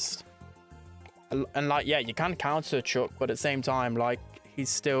heist. And like yeah, you can counter Chuck, but at the same time, like he's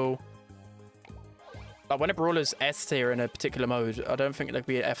still like when a brawler's S tier in a particular mode, I don't think there'd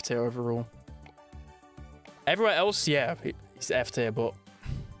be an F tier overall. Everywhere else, yeah, he's F tier, but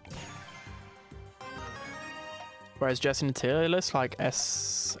whereas just in the tier list, like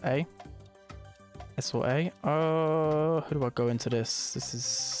S A. S or A. Who do I go into this? This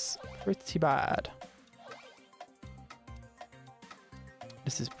is pretty bad.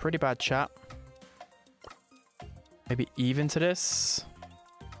 This is pretty bad, chat. Maybe Eve into this.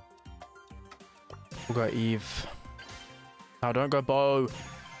 We'll go Eve. No, don't go Bo.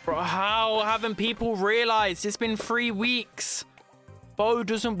 Bro, how haven't people realized? It's been 3 weeks. Bo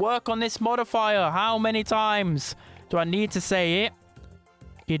doesn't work on this modifier. How many times do I need to say it?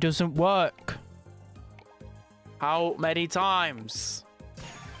 It doesn't work. How many times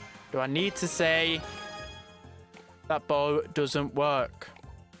do I need to say that bow doesn't work?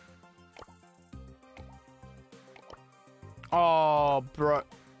 Oh, bro.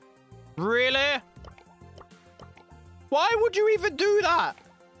 Really? Why would you even do that?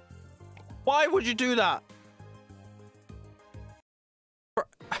 Why would you do that?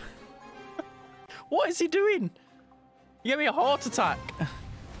 What is he doing? You gave me a heart attack.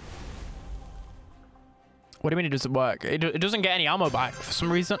 What do you mean it doesn't work? It doesn't get any ammo back. For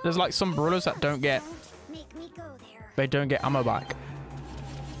some reason, there's like some brawlers that don't get... Make me go there. They don't get ammo back.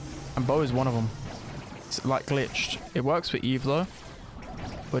 And Bo is one of them. It's like glitched. It works with Eve though.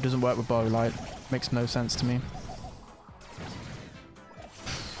 But it doesn't work with Bo. Like, makes no sense to me.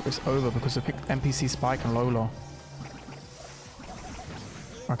 It's over because I picked NPC Spike and Lola.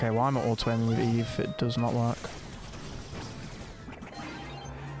 Okay, well I'm at auto aiming with Eve. It does not work.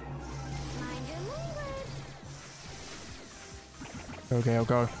 Okay, I'll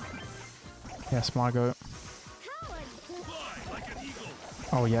go. Yes, my go.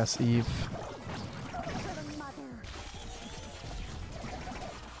 Oh yes, Eve.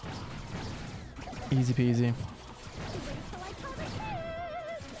 Easy peasy.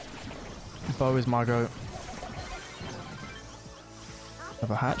 Bo is my go.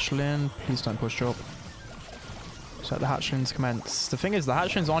 Have a hatchling. Please don't push up. So the hatchlings commence. The thing is, the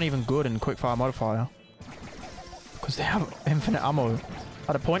hatchlings aren't even good in quickfire modifier. Because they have infinite ammo.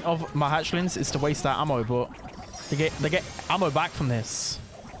 At the point of my hatchlings is to waste that ammo, but they get ammo back from this.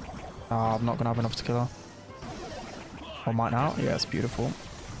 I'm not gonna have enough to kill her. I might now. Yeah, it's beautiful.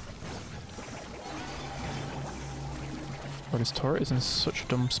 But this turret is in such a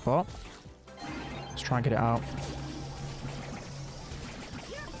dumb spot. Let's try and get it out.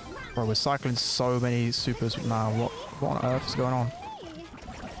 Bro, we're cycling so many supers now. What on earth is going on?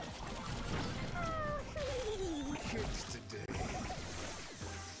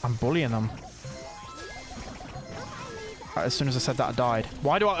 I'm bullying them. Right, as soon as I said that, I died.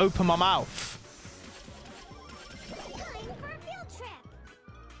 Why do I open my mouth?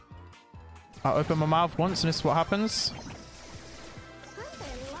 I open my mouth once and this is what happens.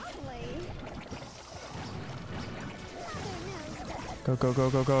 Go, go, go,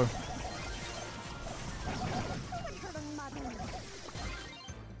 go, go.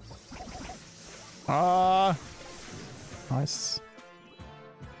 Ah, nice.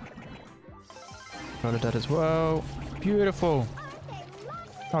 Lola dead as well. Beautiful.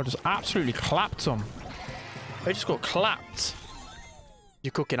 I just absolutely clapped them. They just got clapped.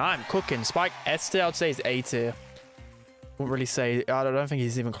 You're cooking. I'm cooking. Spike S tier, I'd say is A tier. Wouldn't really say. I don't think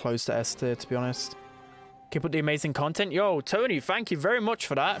he's even close to S tier, to be honest. Keep up the amazing content. Yo, Tony, thank you very much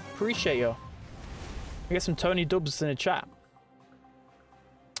for that. Appreciate you. I get some Tony dubs in the chat.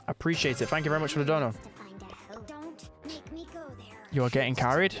 I appreciate it. Thank you very much for the dono. You are getting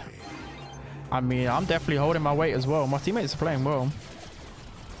carried. I mean, I'm definitely holding my weight as well. My teammates are playing well.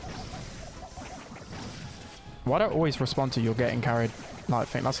 Why do I always respond to you're getting carried? Like,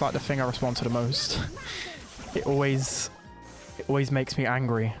 that's like the thing I respond to the most. It always makes me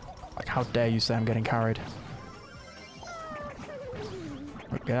angry. Like, how dare you say I'm getting carried?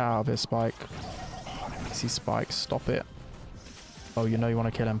 Get out of it, Spike. I see Spike. Stop it. Oh, you know you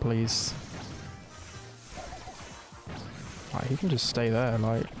want to kill him, please. Right, he can just stay there,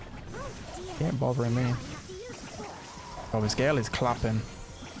 like. He ain't bothering me. Oh, his Gale is clapping.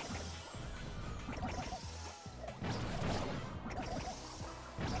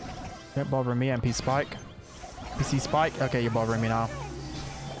 Don't bothering me, MP Spike. PC Spike? Okay, you're bothering me now.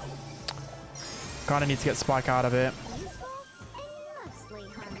 Kinda need to get Spike out of it.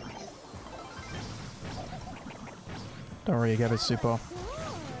 Don't worry, you get his super.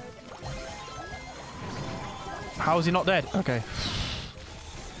 How is he not dead? Okay.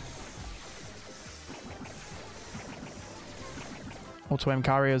 Auto aim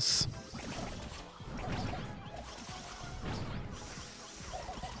carriers.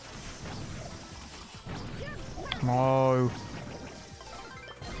 No.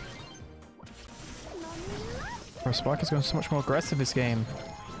 Bro, Spike is going so much more aggressive this game.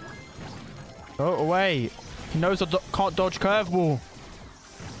 Go away. He knows I can't dodge curveball.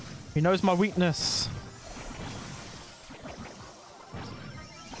 He knows my weakness.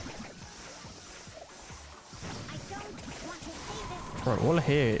 Bro, all I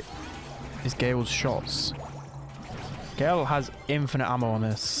hear is Gale's shots. Gale has infinite ammo on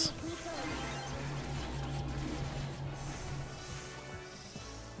this.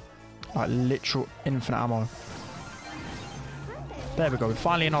 Like literal infinite ammo. There we go. We're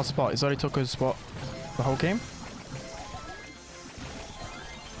finally in our spot. It's only took us what, the whole game?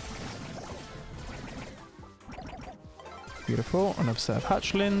 Beautiful. Another set of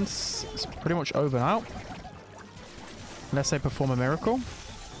hatchlings. It's pretty much over now. Unless they perform a miracle.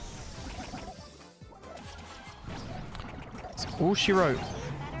 That's all she wrote.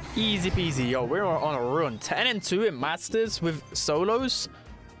 Easy peasy. Yo, we're on a run. 10-2 in Masters with solos.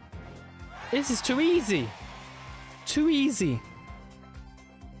 This is too easy. Too easy.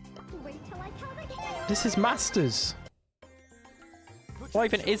 Wait till I count again. This is Masters. What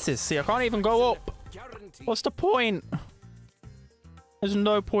even is this? See, I can't even go up. What's the point? There's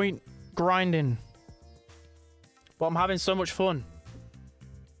no point grinding. But I'm having so much fun.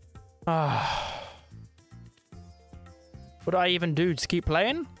 What do I even do? Just keep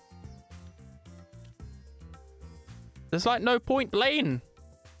playing? There's like no point playing.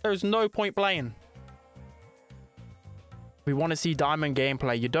 There's no point playing. We want to see diamond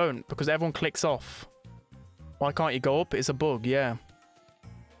gameplay. You don't, because everyone clicks off. Why can't you go up? It's a bug, yeah.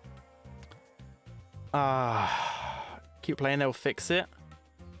 Keep playing, they'll fix it.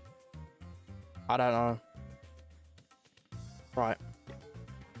 I don't know. Right.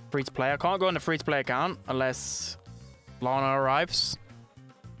 Free to play. I can't go on the free to play account unless Lana arrives.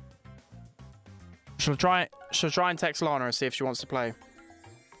 She'll try and text Lana and see if she wants to play.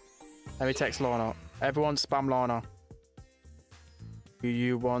 Let me text Lana. Everyone spam Lana. Do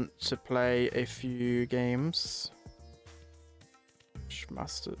you want to play a few games?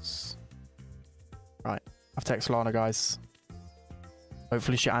 Masters. Right. I've texted Lana, guys.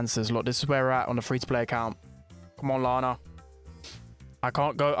 Hopefully she answers. Look, this is where we're at on the free-to-play account. Come on, Lana. I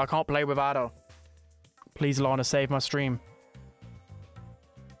can't play without her. Please, Lana, save my stream.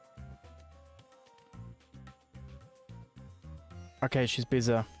 Okay, she's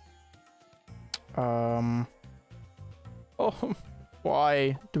busy. Oh,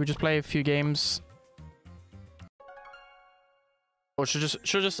 why? Do we just play a few games? Or she'll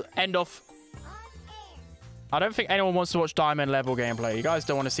just end off. I don't think anyone wants to watch Diamond level gameplay. You guys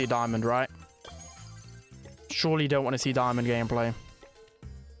don't want to see Diamond, right? Surely you don't want to see Diamond gameplay.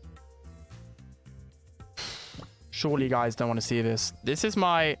 Surely you guys don't want to see this. This is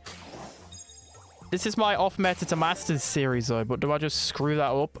my off meta to Masters series though, but do I just screw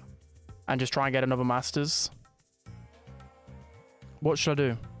that up and just try and get another Masters? What should I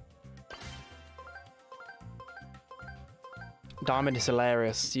do? Diamond is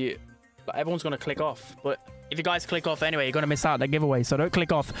hilarious. Everyone's going to click off, but if you guys click off anyway, you're going to miss out the giveaway. So don't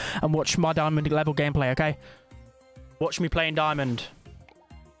click off and watch my Diamond level gameplay, okay? Watch me playing Diamond.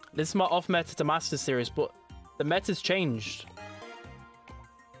 This is my off meta to Masters series, but the meta's changed.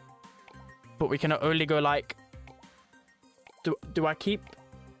 But we can only go like... Do I keep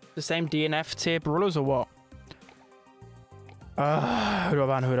the same DNF tier brawlers or what? Who do I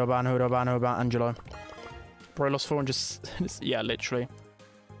ban? Angelo. Probably lost 400. Yeah, literally.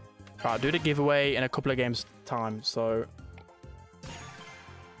 Right, I'll do the giveaway in a couple of games time, so...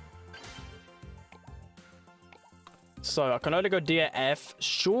 So, I can only go DNF.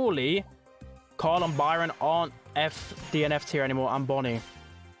 Surely, Carl and Byron aren't DNF tier anymore, and Bonnie.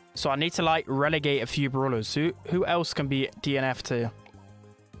 So, I need to, like, relegate a few brawlers. Who else can be DNF tier?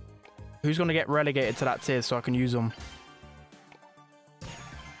 Who's going to get relegated to that tier so I can use them?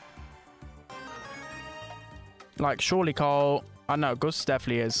 Like, surely Carl... I know, Gus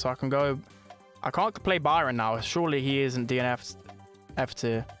definitely is, so I can go... I can't play Byron now. Surely he isn't DNF F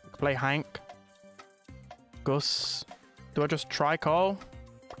tier. I can play Hank. Gus. Do I just try Carl?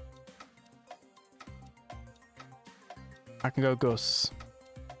 I can go Gus.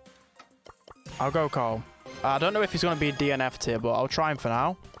 I'll go Carl. I don't know if he's going to be DNF tier, but I'll try him for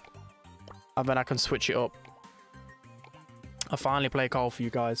now. And then I can switch it up. I'll finally play Carl for you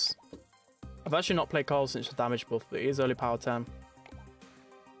guys. I've actually not played Carl since the damage buff, but he is only power 10.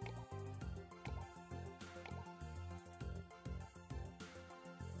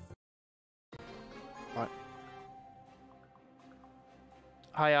 Right.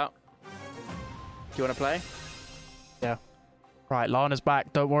 Hiya. Do you want to play? Yeah. Right, Lana's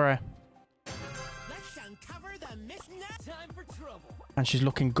back. Don't worry. Let's uncover the time for trouble. And she's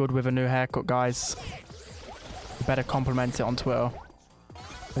looking good with a new haircut, guys. You better compliment it on Twitter.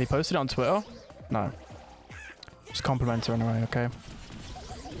 Have you posted it on Twitter? No. Just compliment her anyway, okay?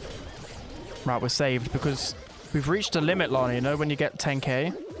 Right, we're saved because we've reached a limit, Lana. You know, when you get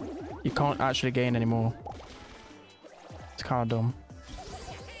 10k, you can't actually gain anymore. It's kind of dumb.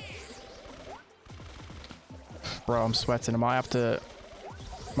 Bro, I'm sweating. I might have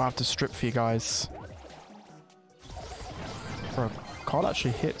to strip for you guys. Bro, Carl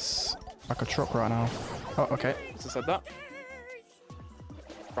actually hits like a truck right now. Oh, okay. So I said that.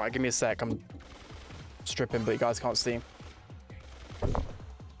 Right, give me a sec. I'm stripping, but you guys can't see.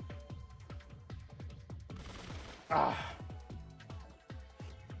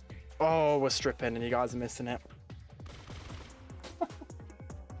 Oh, we're stripping and you guys are missing it.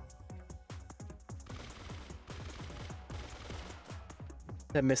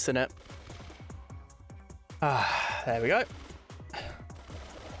 They're missing it. Ah, there we go.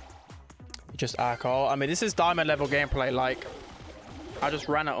 Just alcohol. I mean, this is diamond level gameplay. Like, I just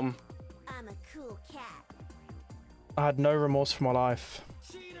ran at them. I'm a cool cat. I had no remorse for my life.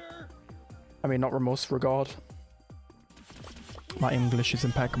 Cheater! I mean, not remorse, regard. My English is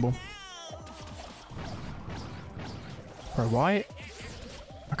impeccable. Bro, why?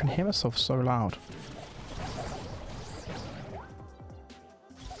 I can hear myself so loud.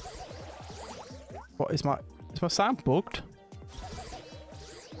 What is my sound bugged?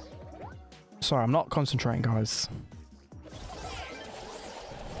 Sorry, I'm not concentrating, guys.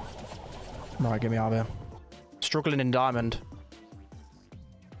 Right, get me out of here. Struggling in diamond.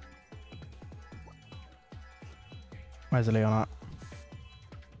 Where's the Leon at?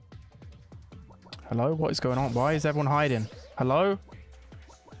 Hello? What is going on? Why is everyone hiding? Hello?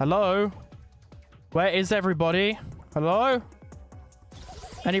 Hello? Where is everybody? Hello?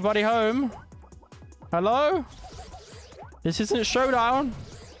 Anybody home? Hello? This isn't Showdown.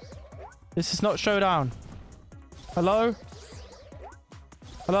 This is not Showdown. Hello?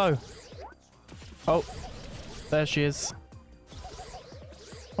 Hello? Oh. There she is.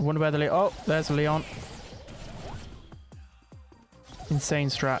 I wonder where the Leon... Oh, there's the Leon. Insane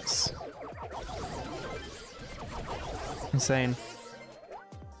strats. Insane.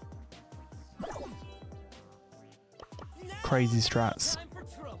 Crazy strats. Time for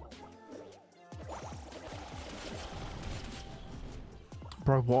trouble.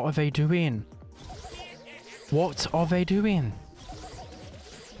 Bro, what are they doing? What are they doing?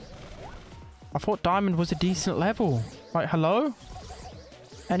 I thought diamond was a decent level. Like, hello?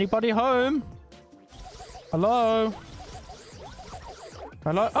 Anybody home? Hello?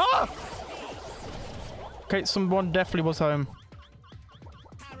 Hello? Ah! Okay, someone definitely was home.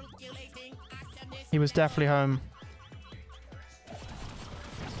 Calculating awesomeness. He was definitely home.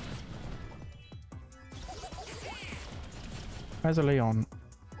 Where's a Leon?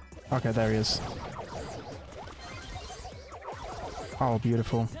 Okay, there he is. Oh,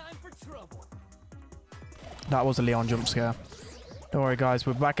 beautiful. Time for trouble. That was a Leon jump scare. Don't worry, guys.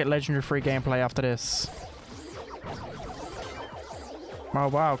 We're back at Legendary Free gameplay after this. Oh,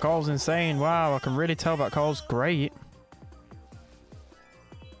 wow. Carl's insane. Wow, I can really tell that Carl's great.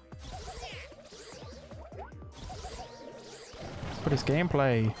 Look at his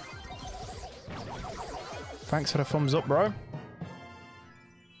gameplay. Thanks for the thumbs up, bro.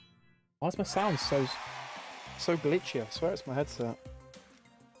 Why is my sound so glitchy? I swear it's my headset.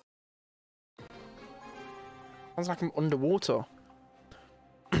 Sounds like I'm underwater.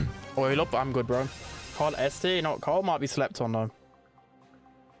 Oil up, I'm good, bro. Carl ST, you know what? Carl might be slept on, though.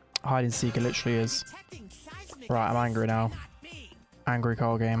 Hide and seek, it literally is. Detecting seismic Right, I'm angry now. not me. Angry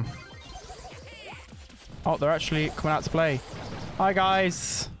Carl game. Oh, they're actually coming out to play. Hi,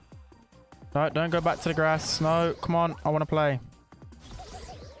 guys. No, don't go back to the grass. No, come on. I want to play.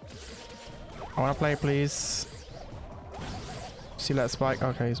 I want to play, please. See that spike?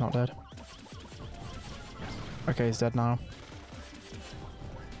 Okay, he's not dead. Okay, he's dead now.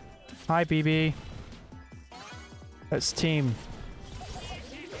 Hi, BB. Let's team.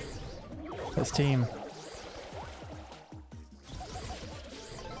 Let's team.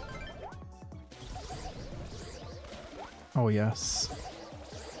 Oh, yes.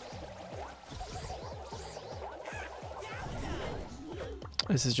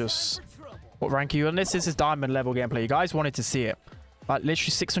 This is just... What rank are you on this? This is diamond level gameplay. You guys wanted to see it. Like, literally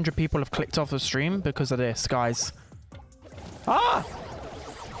 600 people have clicked off the stream because of this, guys. Ah!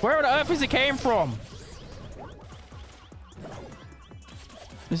 Where on earth is it came from?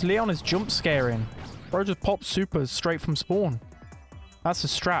 This Leon is jump scaring. Bro just popped supers straight from spawn. That's a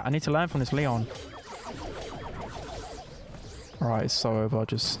strat. I need to learn from this Leon. Alright, it's so over.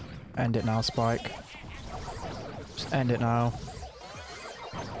 Just end it now, Spike. Just end it now.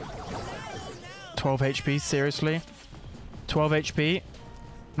 12 HP, seriously? 12 HP?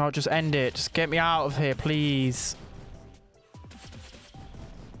 No, just end it. Just get me out of here, please.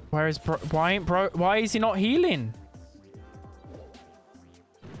 Where is bro? Why is he not healing?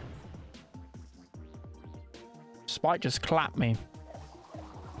 Spike just clapped me.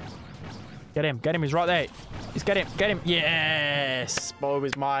 Get him, he's right there. He's get him. Yes! Bo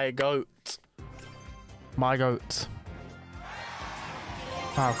is my goat. My goat.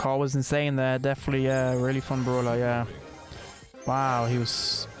 Wow, Carl was insane there. Definitely, really fun brawler, yeah. Wow, he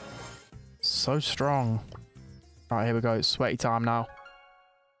was so strong. Alright, here we go. It's sweaty time now.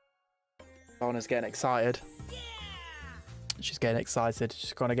 Donna's getting excited. She's getting excited.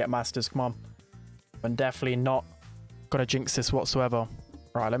 She's going to get masters. Come on. I'm definitely not going to jinx this whatsoever.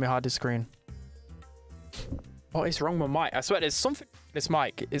 Right, let me hide this screen. What is wrong with my mic? I swear there's something with this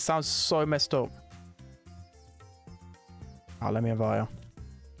mic. It sounds so messed up. Oh, let me invite her.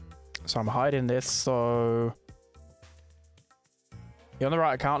 So I'm hiding this, so... You on the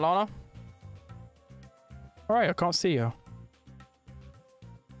right account, Lana? Alright, I can't see you.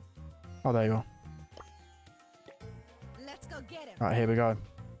 Oh, there you go. Let's go get him. Right, here we go.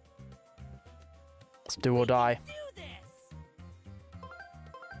 Let's do or die. Do this.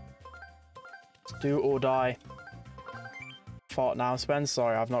 Let's do or die. Fart now, Spen.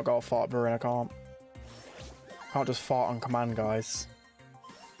 Sorry, I've not got a fart brewing. I can't just fart on command, guys.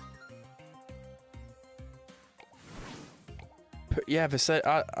 But yeah,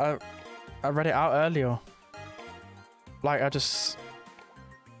 I read it out earlier. Like, the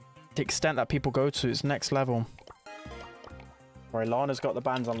extent that people go to is next level. Right, Lana's got the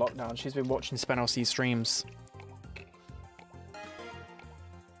bands on lockdown. She's been watching SpenLC streams.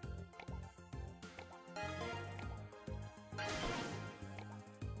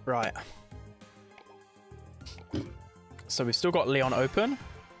 Right. So we've still got Leon open.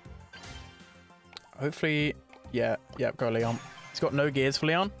 Hopefully, yeah, go Leon. He's got no gears for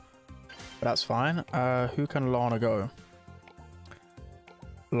Leon, but that's fine. Who can Lana go?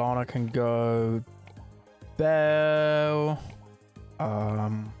 Lana can go Belle. I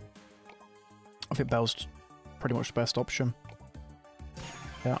think Belle's pretty much the best option.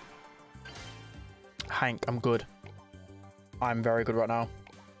 Yeah. Hank, I'm good. I'm very good right now.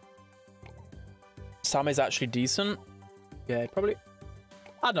 Sam is actually decent. Yeah, probably.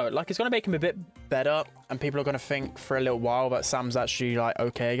 I don't know, like, it's going to make him a bit better, and people are going to think for a little while that Sam's actually, like,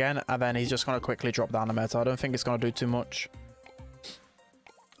 okay again, and then he's just going to quickly drop down the meta. I don't think it's going to do too much.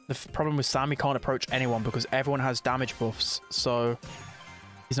 The problem with Sam, he can't approach anyone because everyone has damage buffs, so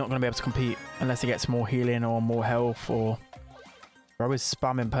he's not going to be able to compete unless he gets more healing or more health, or... Bro is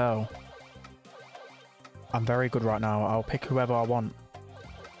spamming Pearl. I'm very good right now. I'll pick whoever I want.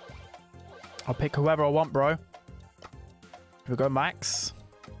 I'll pick whoever I want, bro. Here we go, Max.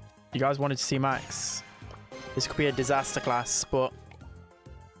 You guys wanted to see Max. This could be a disaster class, but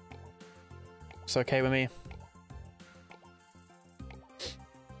it's okay with me.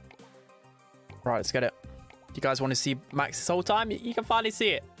 Right, let's get it. You guys want to see Max this whole time? You can finally see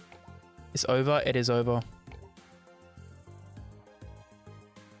it. It's over. It is over.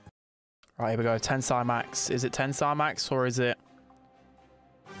 Right, here we go. 10-star Max. Is it 10-star Max or is it...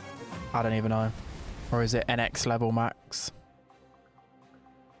 I don't even know. Or is it NX level Max?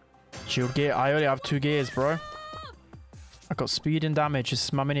 Shield gear. I only have 2 gears, bro. I got speed and damage. This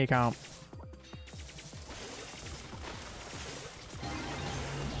is my mini account.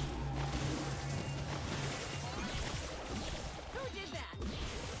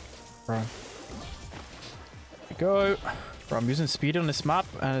 Bro. Here we go. Bro, I'm using speed on this map,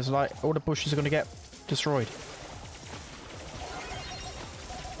 and it's like all the bushes are going to get destroyed.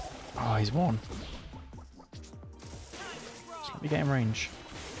 Oh, he's won. Just let me get in range.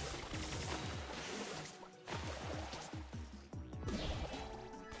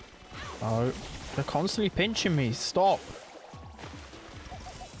 Oh, they're constantly pinching me. Stop.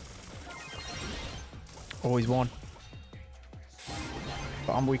 Oh, he's won.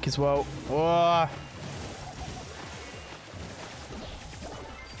 But I'm weak as well. Oh.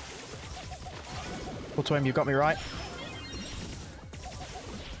 Auto aim, you got me right.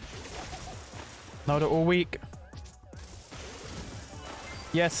 No, they're all weak.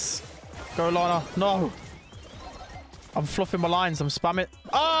 Yes. Go, Lana. No. I'm fluffing my lines. I'm spamming.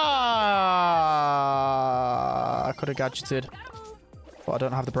 Ah! I could have gadgeted. But I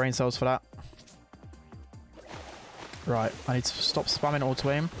don't have the brain cells for that. Right. I need to stop spamming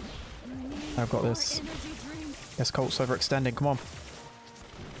auto aim. I've got this. Yes, Colt's overextending. Come on.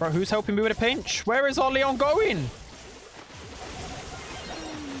 Bro, who's helping me with a pinch? Where is our Leon going?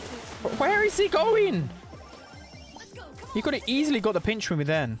 Where is he going? He could have easily got the pinch with me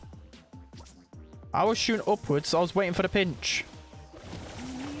then. I was shooting upwards, so I was waiting for the pinch.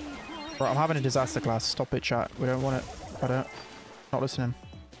 Right, I'm having a disaster class. Stop it, chat. We don't want it. I don't. Not listening.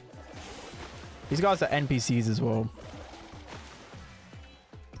 These guys are NPCs as well.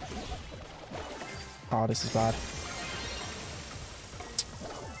 Oh, this is bad.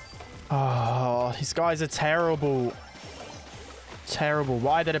 Oh, these guys are terrible. Terrible.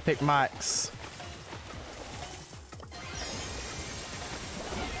 Why did I pick Max?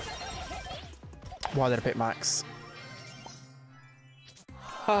 Why did I pick Max?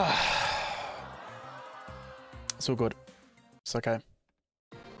 It's all good. It's okay.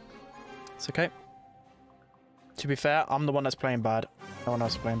 It's okay. To be fair, I'm the one that's playing bad. No one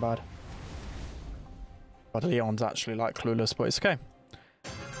else is playing bad. But Leon's actually like clueless, but it's okay.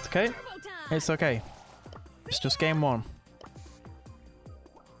 It's okay. It's okay. It's just game 1.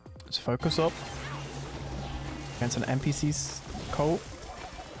 Let's focus up. Against an NPC's Colt.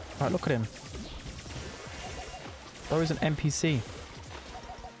 Right, look at him. There is an NPC.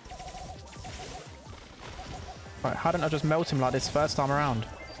 Right, how didn't I just melt him like this first time around?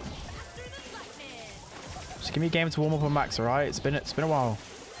 Just give me a game to warm up on max, alright? It's been a while.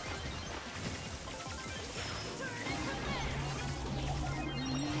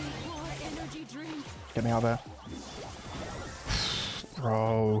 Get me out of there.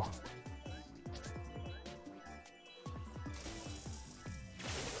 Bro.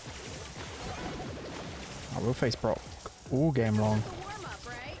 I will face Brock all game long.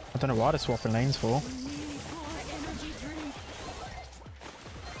 I don't know why they're swapping lanes for.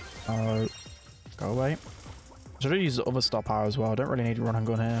 Oh, go away. I should have used the other star power as well. I don't really need to run and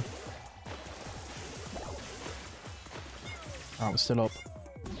gun here. Alright, we're still up.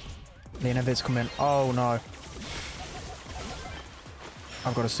 Leon Vid's come in. Oh no.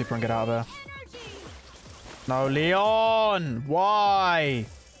 I've got to super and get out of there. No, Leon! Why?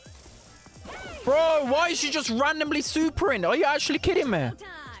 Bro, why is she just randomly supering? Are you actually kidding me?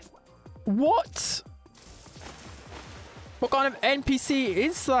 What? What kind of NPC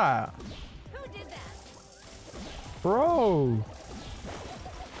is that? Bro.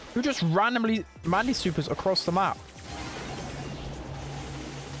 Who just randomly manly supers across the map?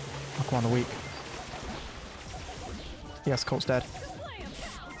 Oh, come on, the weak. Yes, Colt's dead.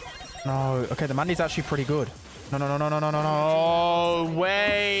 No. Okay, the Mandy's actually pretty good. No, no, no, no, no, no, no, no.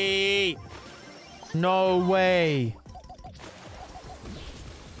 Way. No way.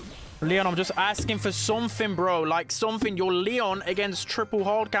 Leon, I'm just asking for something, bro. Like something. You're Leon against triple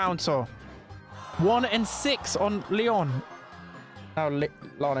hard counter. 1 and 6 on Leon. No,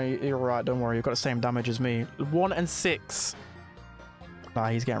 Lana, you're right. Don't worry. You've got the same damage as me. 1 and 6. Nah,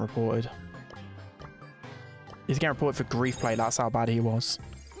 he's getting reported. He's getting reported for grief play. That's how bad he was.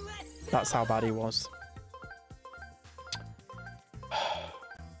 That's how bad he was.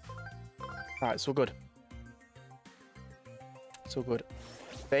 Alright, it's all good. It's all good.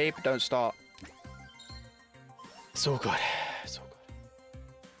 Babe, don't start. It's all good. It's all good.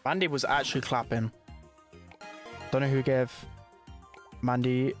 Mandy was actually clapping. Don't know who gave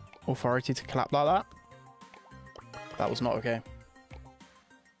Mandy authority to clap like that. That was not okay.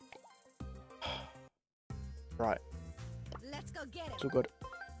 Right. Let's go get it. It's all good.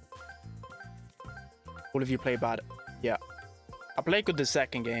 All of you play bad. Yeah. I played good the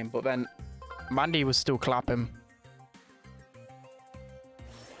second game, but then Mandy was still clapping.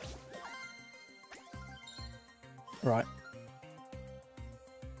 Right.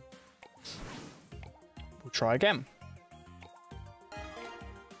 We'll try again.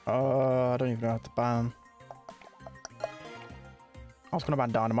 I don't even know how to ban. I was going to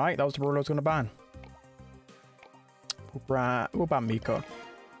ban Dynamite. That was the rule I was going to ban. We'll ban Miko.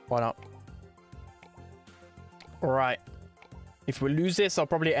 Why not? Alright. If we lose this, I'll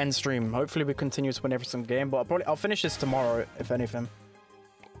probably end stream. Hopefully we continue to win every single game, but I'll finish this tomorrow, if anything.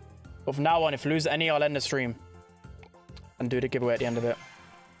 But from now on, if we lose any, I'll end the stream. And do the giveaway at the end of it.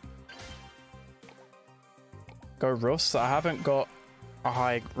 Go Ruffs. I haven't got a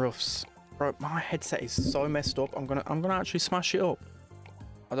high Ruffs. Bro, my headset is so messed up. I'm gonna actually smash it up.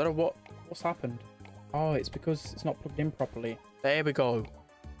 I don't know what's happened. Oh, it's because it's not plugged in properly. There we go.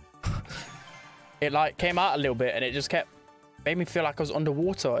 It like came out a little bit and it just made me feel like I was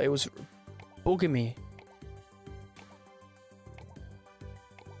underwater. It was bugging me.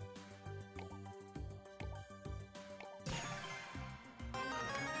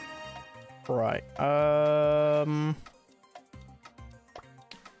 Right.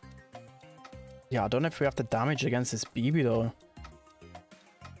 Yeah, I don't know if we have to damage against this BB though.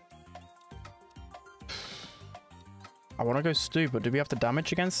 I want to go Stu, but do we have to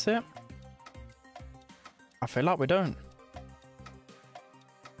damage against it? I feel like we don't.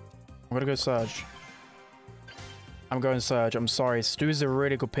 I'm going to go Surge. I'm going Surge. I'm sorry. Stu is a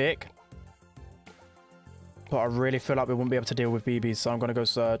really good pick. But I really feel like we won't be able to deal with BBs, so I'm going to go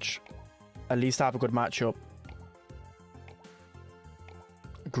Surge. At least I have a good matchup.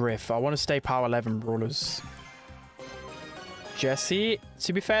 Griff. I want to stay power 11 brawlers. Jesse.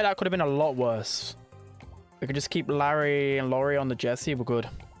 To be fair, that could have been a lot worse. We can just keep Larry and Laurie on the Jesse. We're good.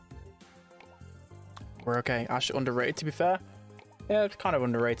 We're okay. Ash underrated, to be fair. Yeah, it's kind of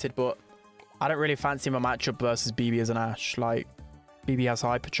underrated, but I don't really fancy my matchup versus BB as an Ash. Like, BB has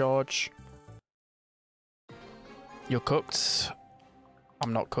hypercharge. You're cooked.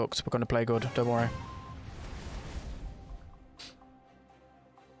 I'm not cooked. We're going to play good. Don't worry.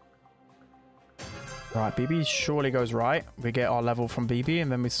 Right, BB surely goes right. We get our level from BB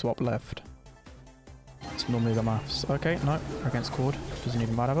and then we swap left. It's normally the maths. Okay, no. Against Cord. Doesn't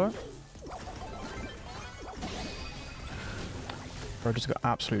even matter though. Bro just got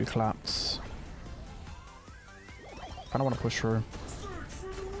absolutely clapped. I don't want to push through.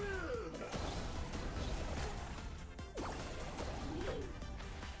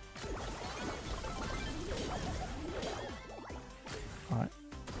 Alright.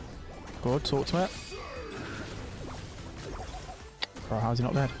 Good, talk to it. Bro, how's he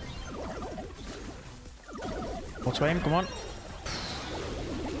not dead? What's aim? Come on.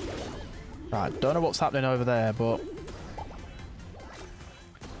 Right, don't know what's happening over there, but...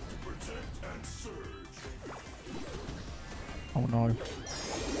 Oh no.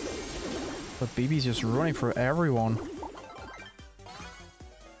 But BB's just running through everyone.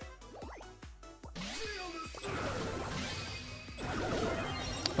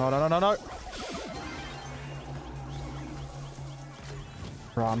 No, no, no, no, no.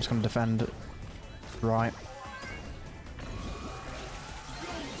 Right, I'm just going to defend. Right.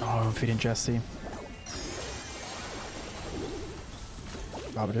 Oh, I'm feeding Jesse.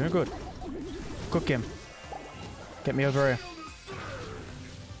 Oh, we're doing good. Cook him. Get me over here.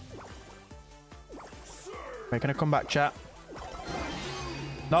 Making a comeback, chat.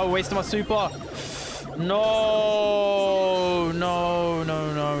 No, wasting my super. No, no,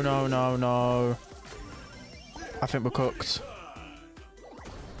 no, no, no, no, no. I think we're cooked.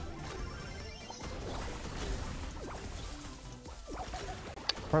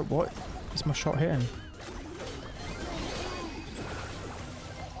 Bro, what is my shot hitting?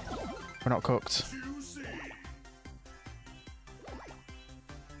 We're not cooked.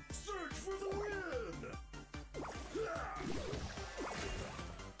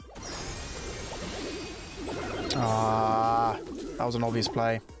 Ah, that was an obvious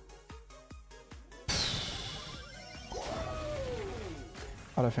play.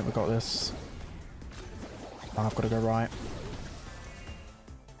 I don't think we got this. Oh, I've got to go right.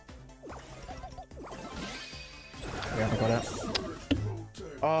 We haven't got it.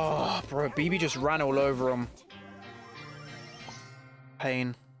 Oh, bro, BB just ran all over him.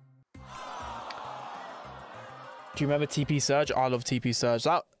 Pain. Do you remember TP Surge? I love TP Surge.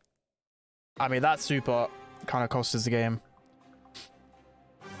 That, I mean, that super kind of cost us the game.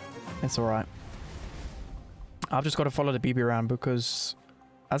 It's alright. I've just got to follow the BB around because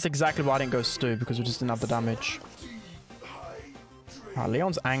that's exactly why I didn't go Stu, because we just didn't have the damage.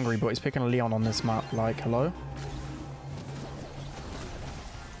 Leon's angry, but he's picking a Leon on this map. Like, hello?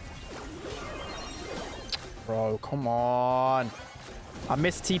 Bro, come on. I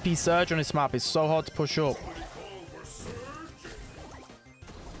missed TP Surge on this map. It's so hard to push up.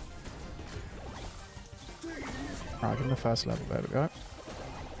 Alright, give him the first level. There we go.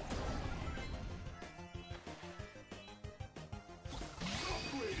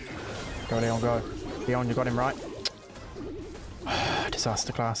 Go, Leon, go. Leon, you got him right.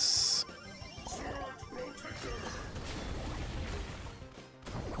 Disaster class.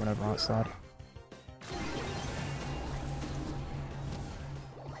 Went over right side.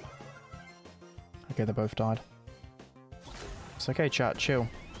 Okay, they both died. It's okay, chat. Chill.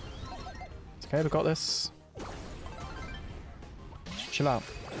 It's okay, we got this. Just chill out.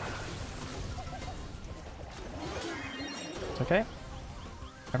 It's okay.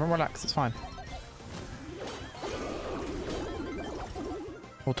 Everyone relax, it's fine.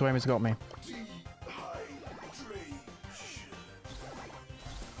 Auto aim has got me.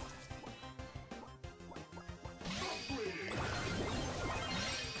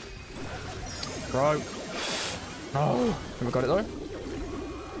 Bro. No. Have we got it though?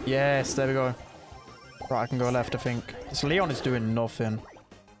 Yes, there we go. Right, I can go left, I think. This Leon is doing nothing.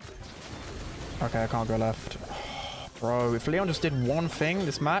 Okay, I can't go left. Bro, if Leon just did one thing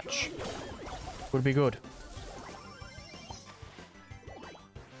this match, would be good.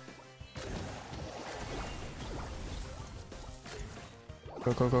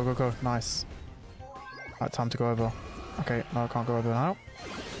 Go, go, go, go, go. Nice. Right, time to go over. Okay, no, I can't go over now.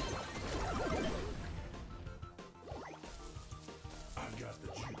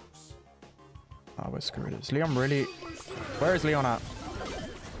 Oh, we're screwed. Is Leon really... Where is Leon at?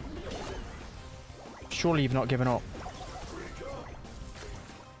 Surely you've not given up.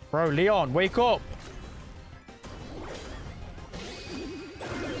 Bro, Leon, wake up!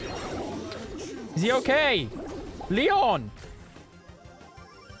 Is he okay? Leon!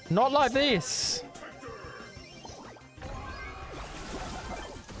 Not like this!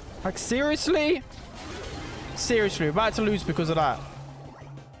 Like, seriously? Seriously, we're about to lose because of that.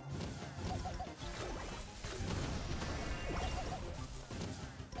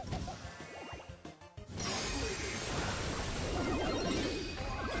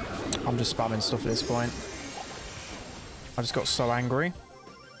 I'm just spamming stuff at this point. I just got so angry.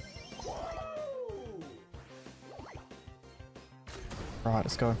 Right,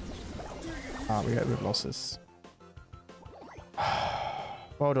 let's go. Alright, we've lost this.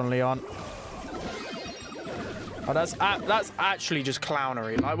 Well done, Leon. Oh, that's actually just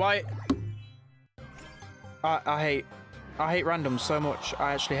clownery. Like, why? I hate randoms so much.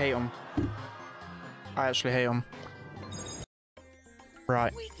 I actually hate them. I actually hate them.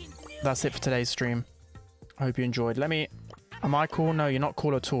 Right, that's it for today's stream. I hope you enjoyed. Am I cool? No, you're not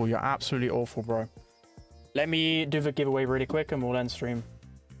cool at all. You're absolutely awful, bro. Let me do the giveaway really quick and we'll end stream.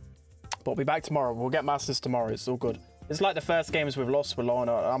 But we'll be back tomorrow. We'll get Masters tomorrow. It's all good. It's like the first games we've lost with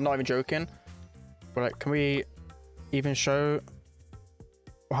Lorna. I'm not even joking. But like, can we even show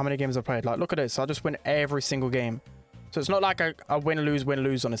how many games I've played? Like, look at this. I just win every single game. So it's not like a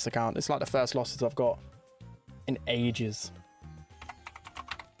win-lose on this account. It's like the first losses I've got in ages.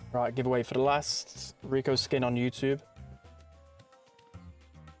 Right, giveaway for the last Rico skin on YouTube.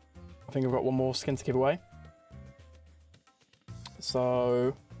 I think I've got one more skin to give away.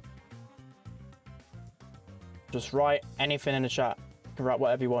 So just write anything in the chat. You can write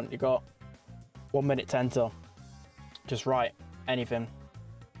whatever you want. You got 1 minute to enter. Just write anything.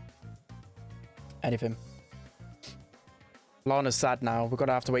 Anything. Lana's sad now. We're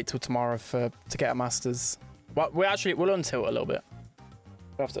gonna have to wait till tomorrow to get a Masters. But we'll untilt a little bit.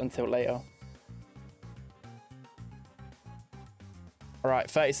 We'll have to untilt later. Alright,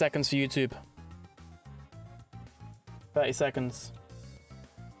 30 seconds for YouTube. 30 seconds.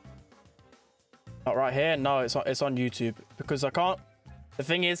 Not right here. No, it's on YouTube. Because I can't... The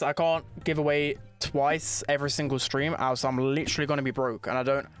thing is, I can't give away twice every single stream. Else I'm literally going to be broke. And I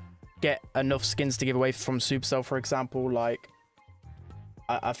don't get enough skins to give away from Supercell, for example. Like,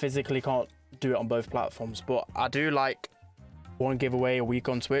 I physically can't do it on both platforms. But I do like one giveaway a week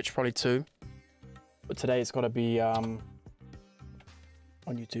on Twitch. Probably 2. But today it's got to be... on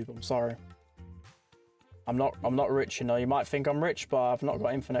YouTube. I'm sorry. I'm not rich, you know. You might think I'm rich, but I've not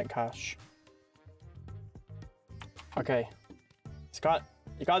got infinite cash. Okay.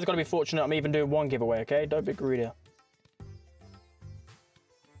 You guys got to be fortunate I'm even doing one giveaway, okay? Don't be greedy.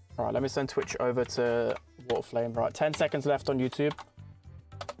 Alright, let me send Twitch over to Waterflame. Right, 10 seconds left on YouTube.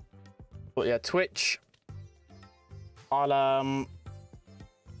 But yeah, Twitch. I'll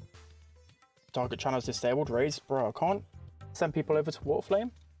target channels disabled. Raise, bro. I can't send people over to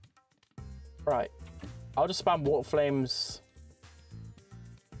Waterflame. Right. I'll just spam Waterflame's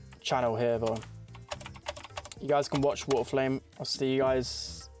channel here, though. You guys can watch Waterflame. I'll see you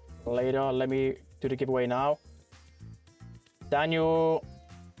guys later. Let me do the giveaway now. Daniel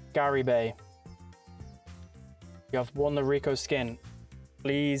Gary Bay. You have won the Rico skin.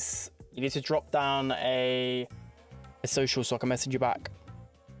 Please, you need to drop down a social so I can message you back.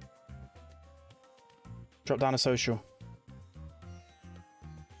 Drop down a social.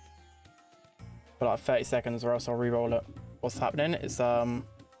 For like 30 seconds or else I'll re-roll it. What's happening is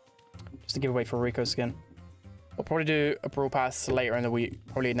just a giveaway for Rico skin. I'll probably do a Brawl Pass later in the week,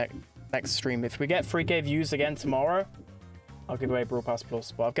 probably next stream. If we get 3K views again tomorrow, I'll give away Brawl Pass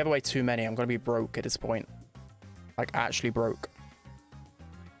Plus. But I've given away too many. I'm going to be broke at this point. Like, actually broke.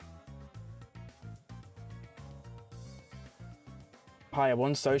 Hi, I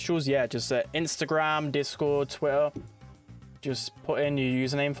won socials. Yeah, just Instagram, Discord, Twitter. Just put in your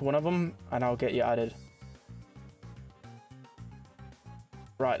username for one of them and I'll get you added.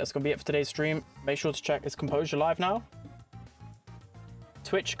 Right, that's going to be it for today's stream. Make sure to check, is Composure live now?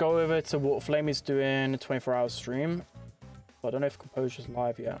 Twitch, go over to Waterflame. He's doing a 24-hour stream. But I don't know if Composure's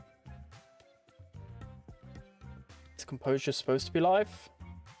live yet. Is Composure supposed to be live?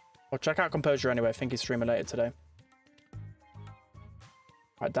 Well, check out Composure anyway. I think he's streaming later today.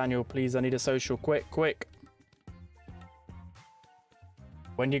 Right, Daniel, please, I need a social. Quick, quick.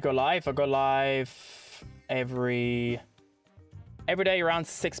 When do you go live? I go live every day around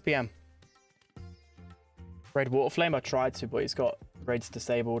 6 PM. Raid Waterflame, I tried to, but he's got raids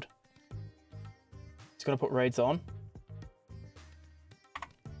disabled. He's gonna put raids on.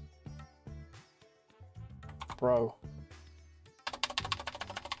 Bro.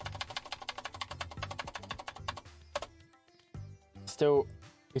 Still,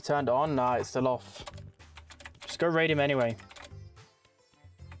 he turned it on? Nah, it's still off. Just go raid him anyway.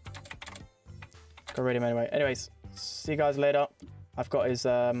 Go raid him anyway. Anyways, see you guys later. I've got his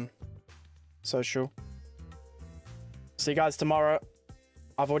social. See you guys tomorrow.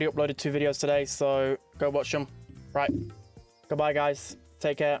 I've already uploaded 2 videos today, so go watch them. Right. Goodbye, guys.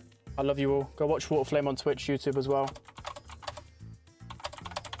 Take care. I love you all. Go watch Waterflame on Twitch, YouTube as well.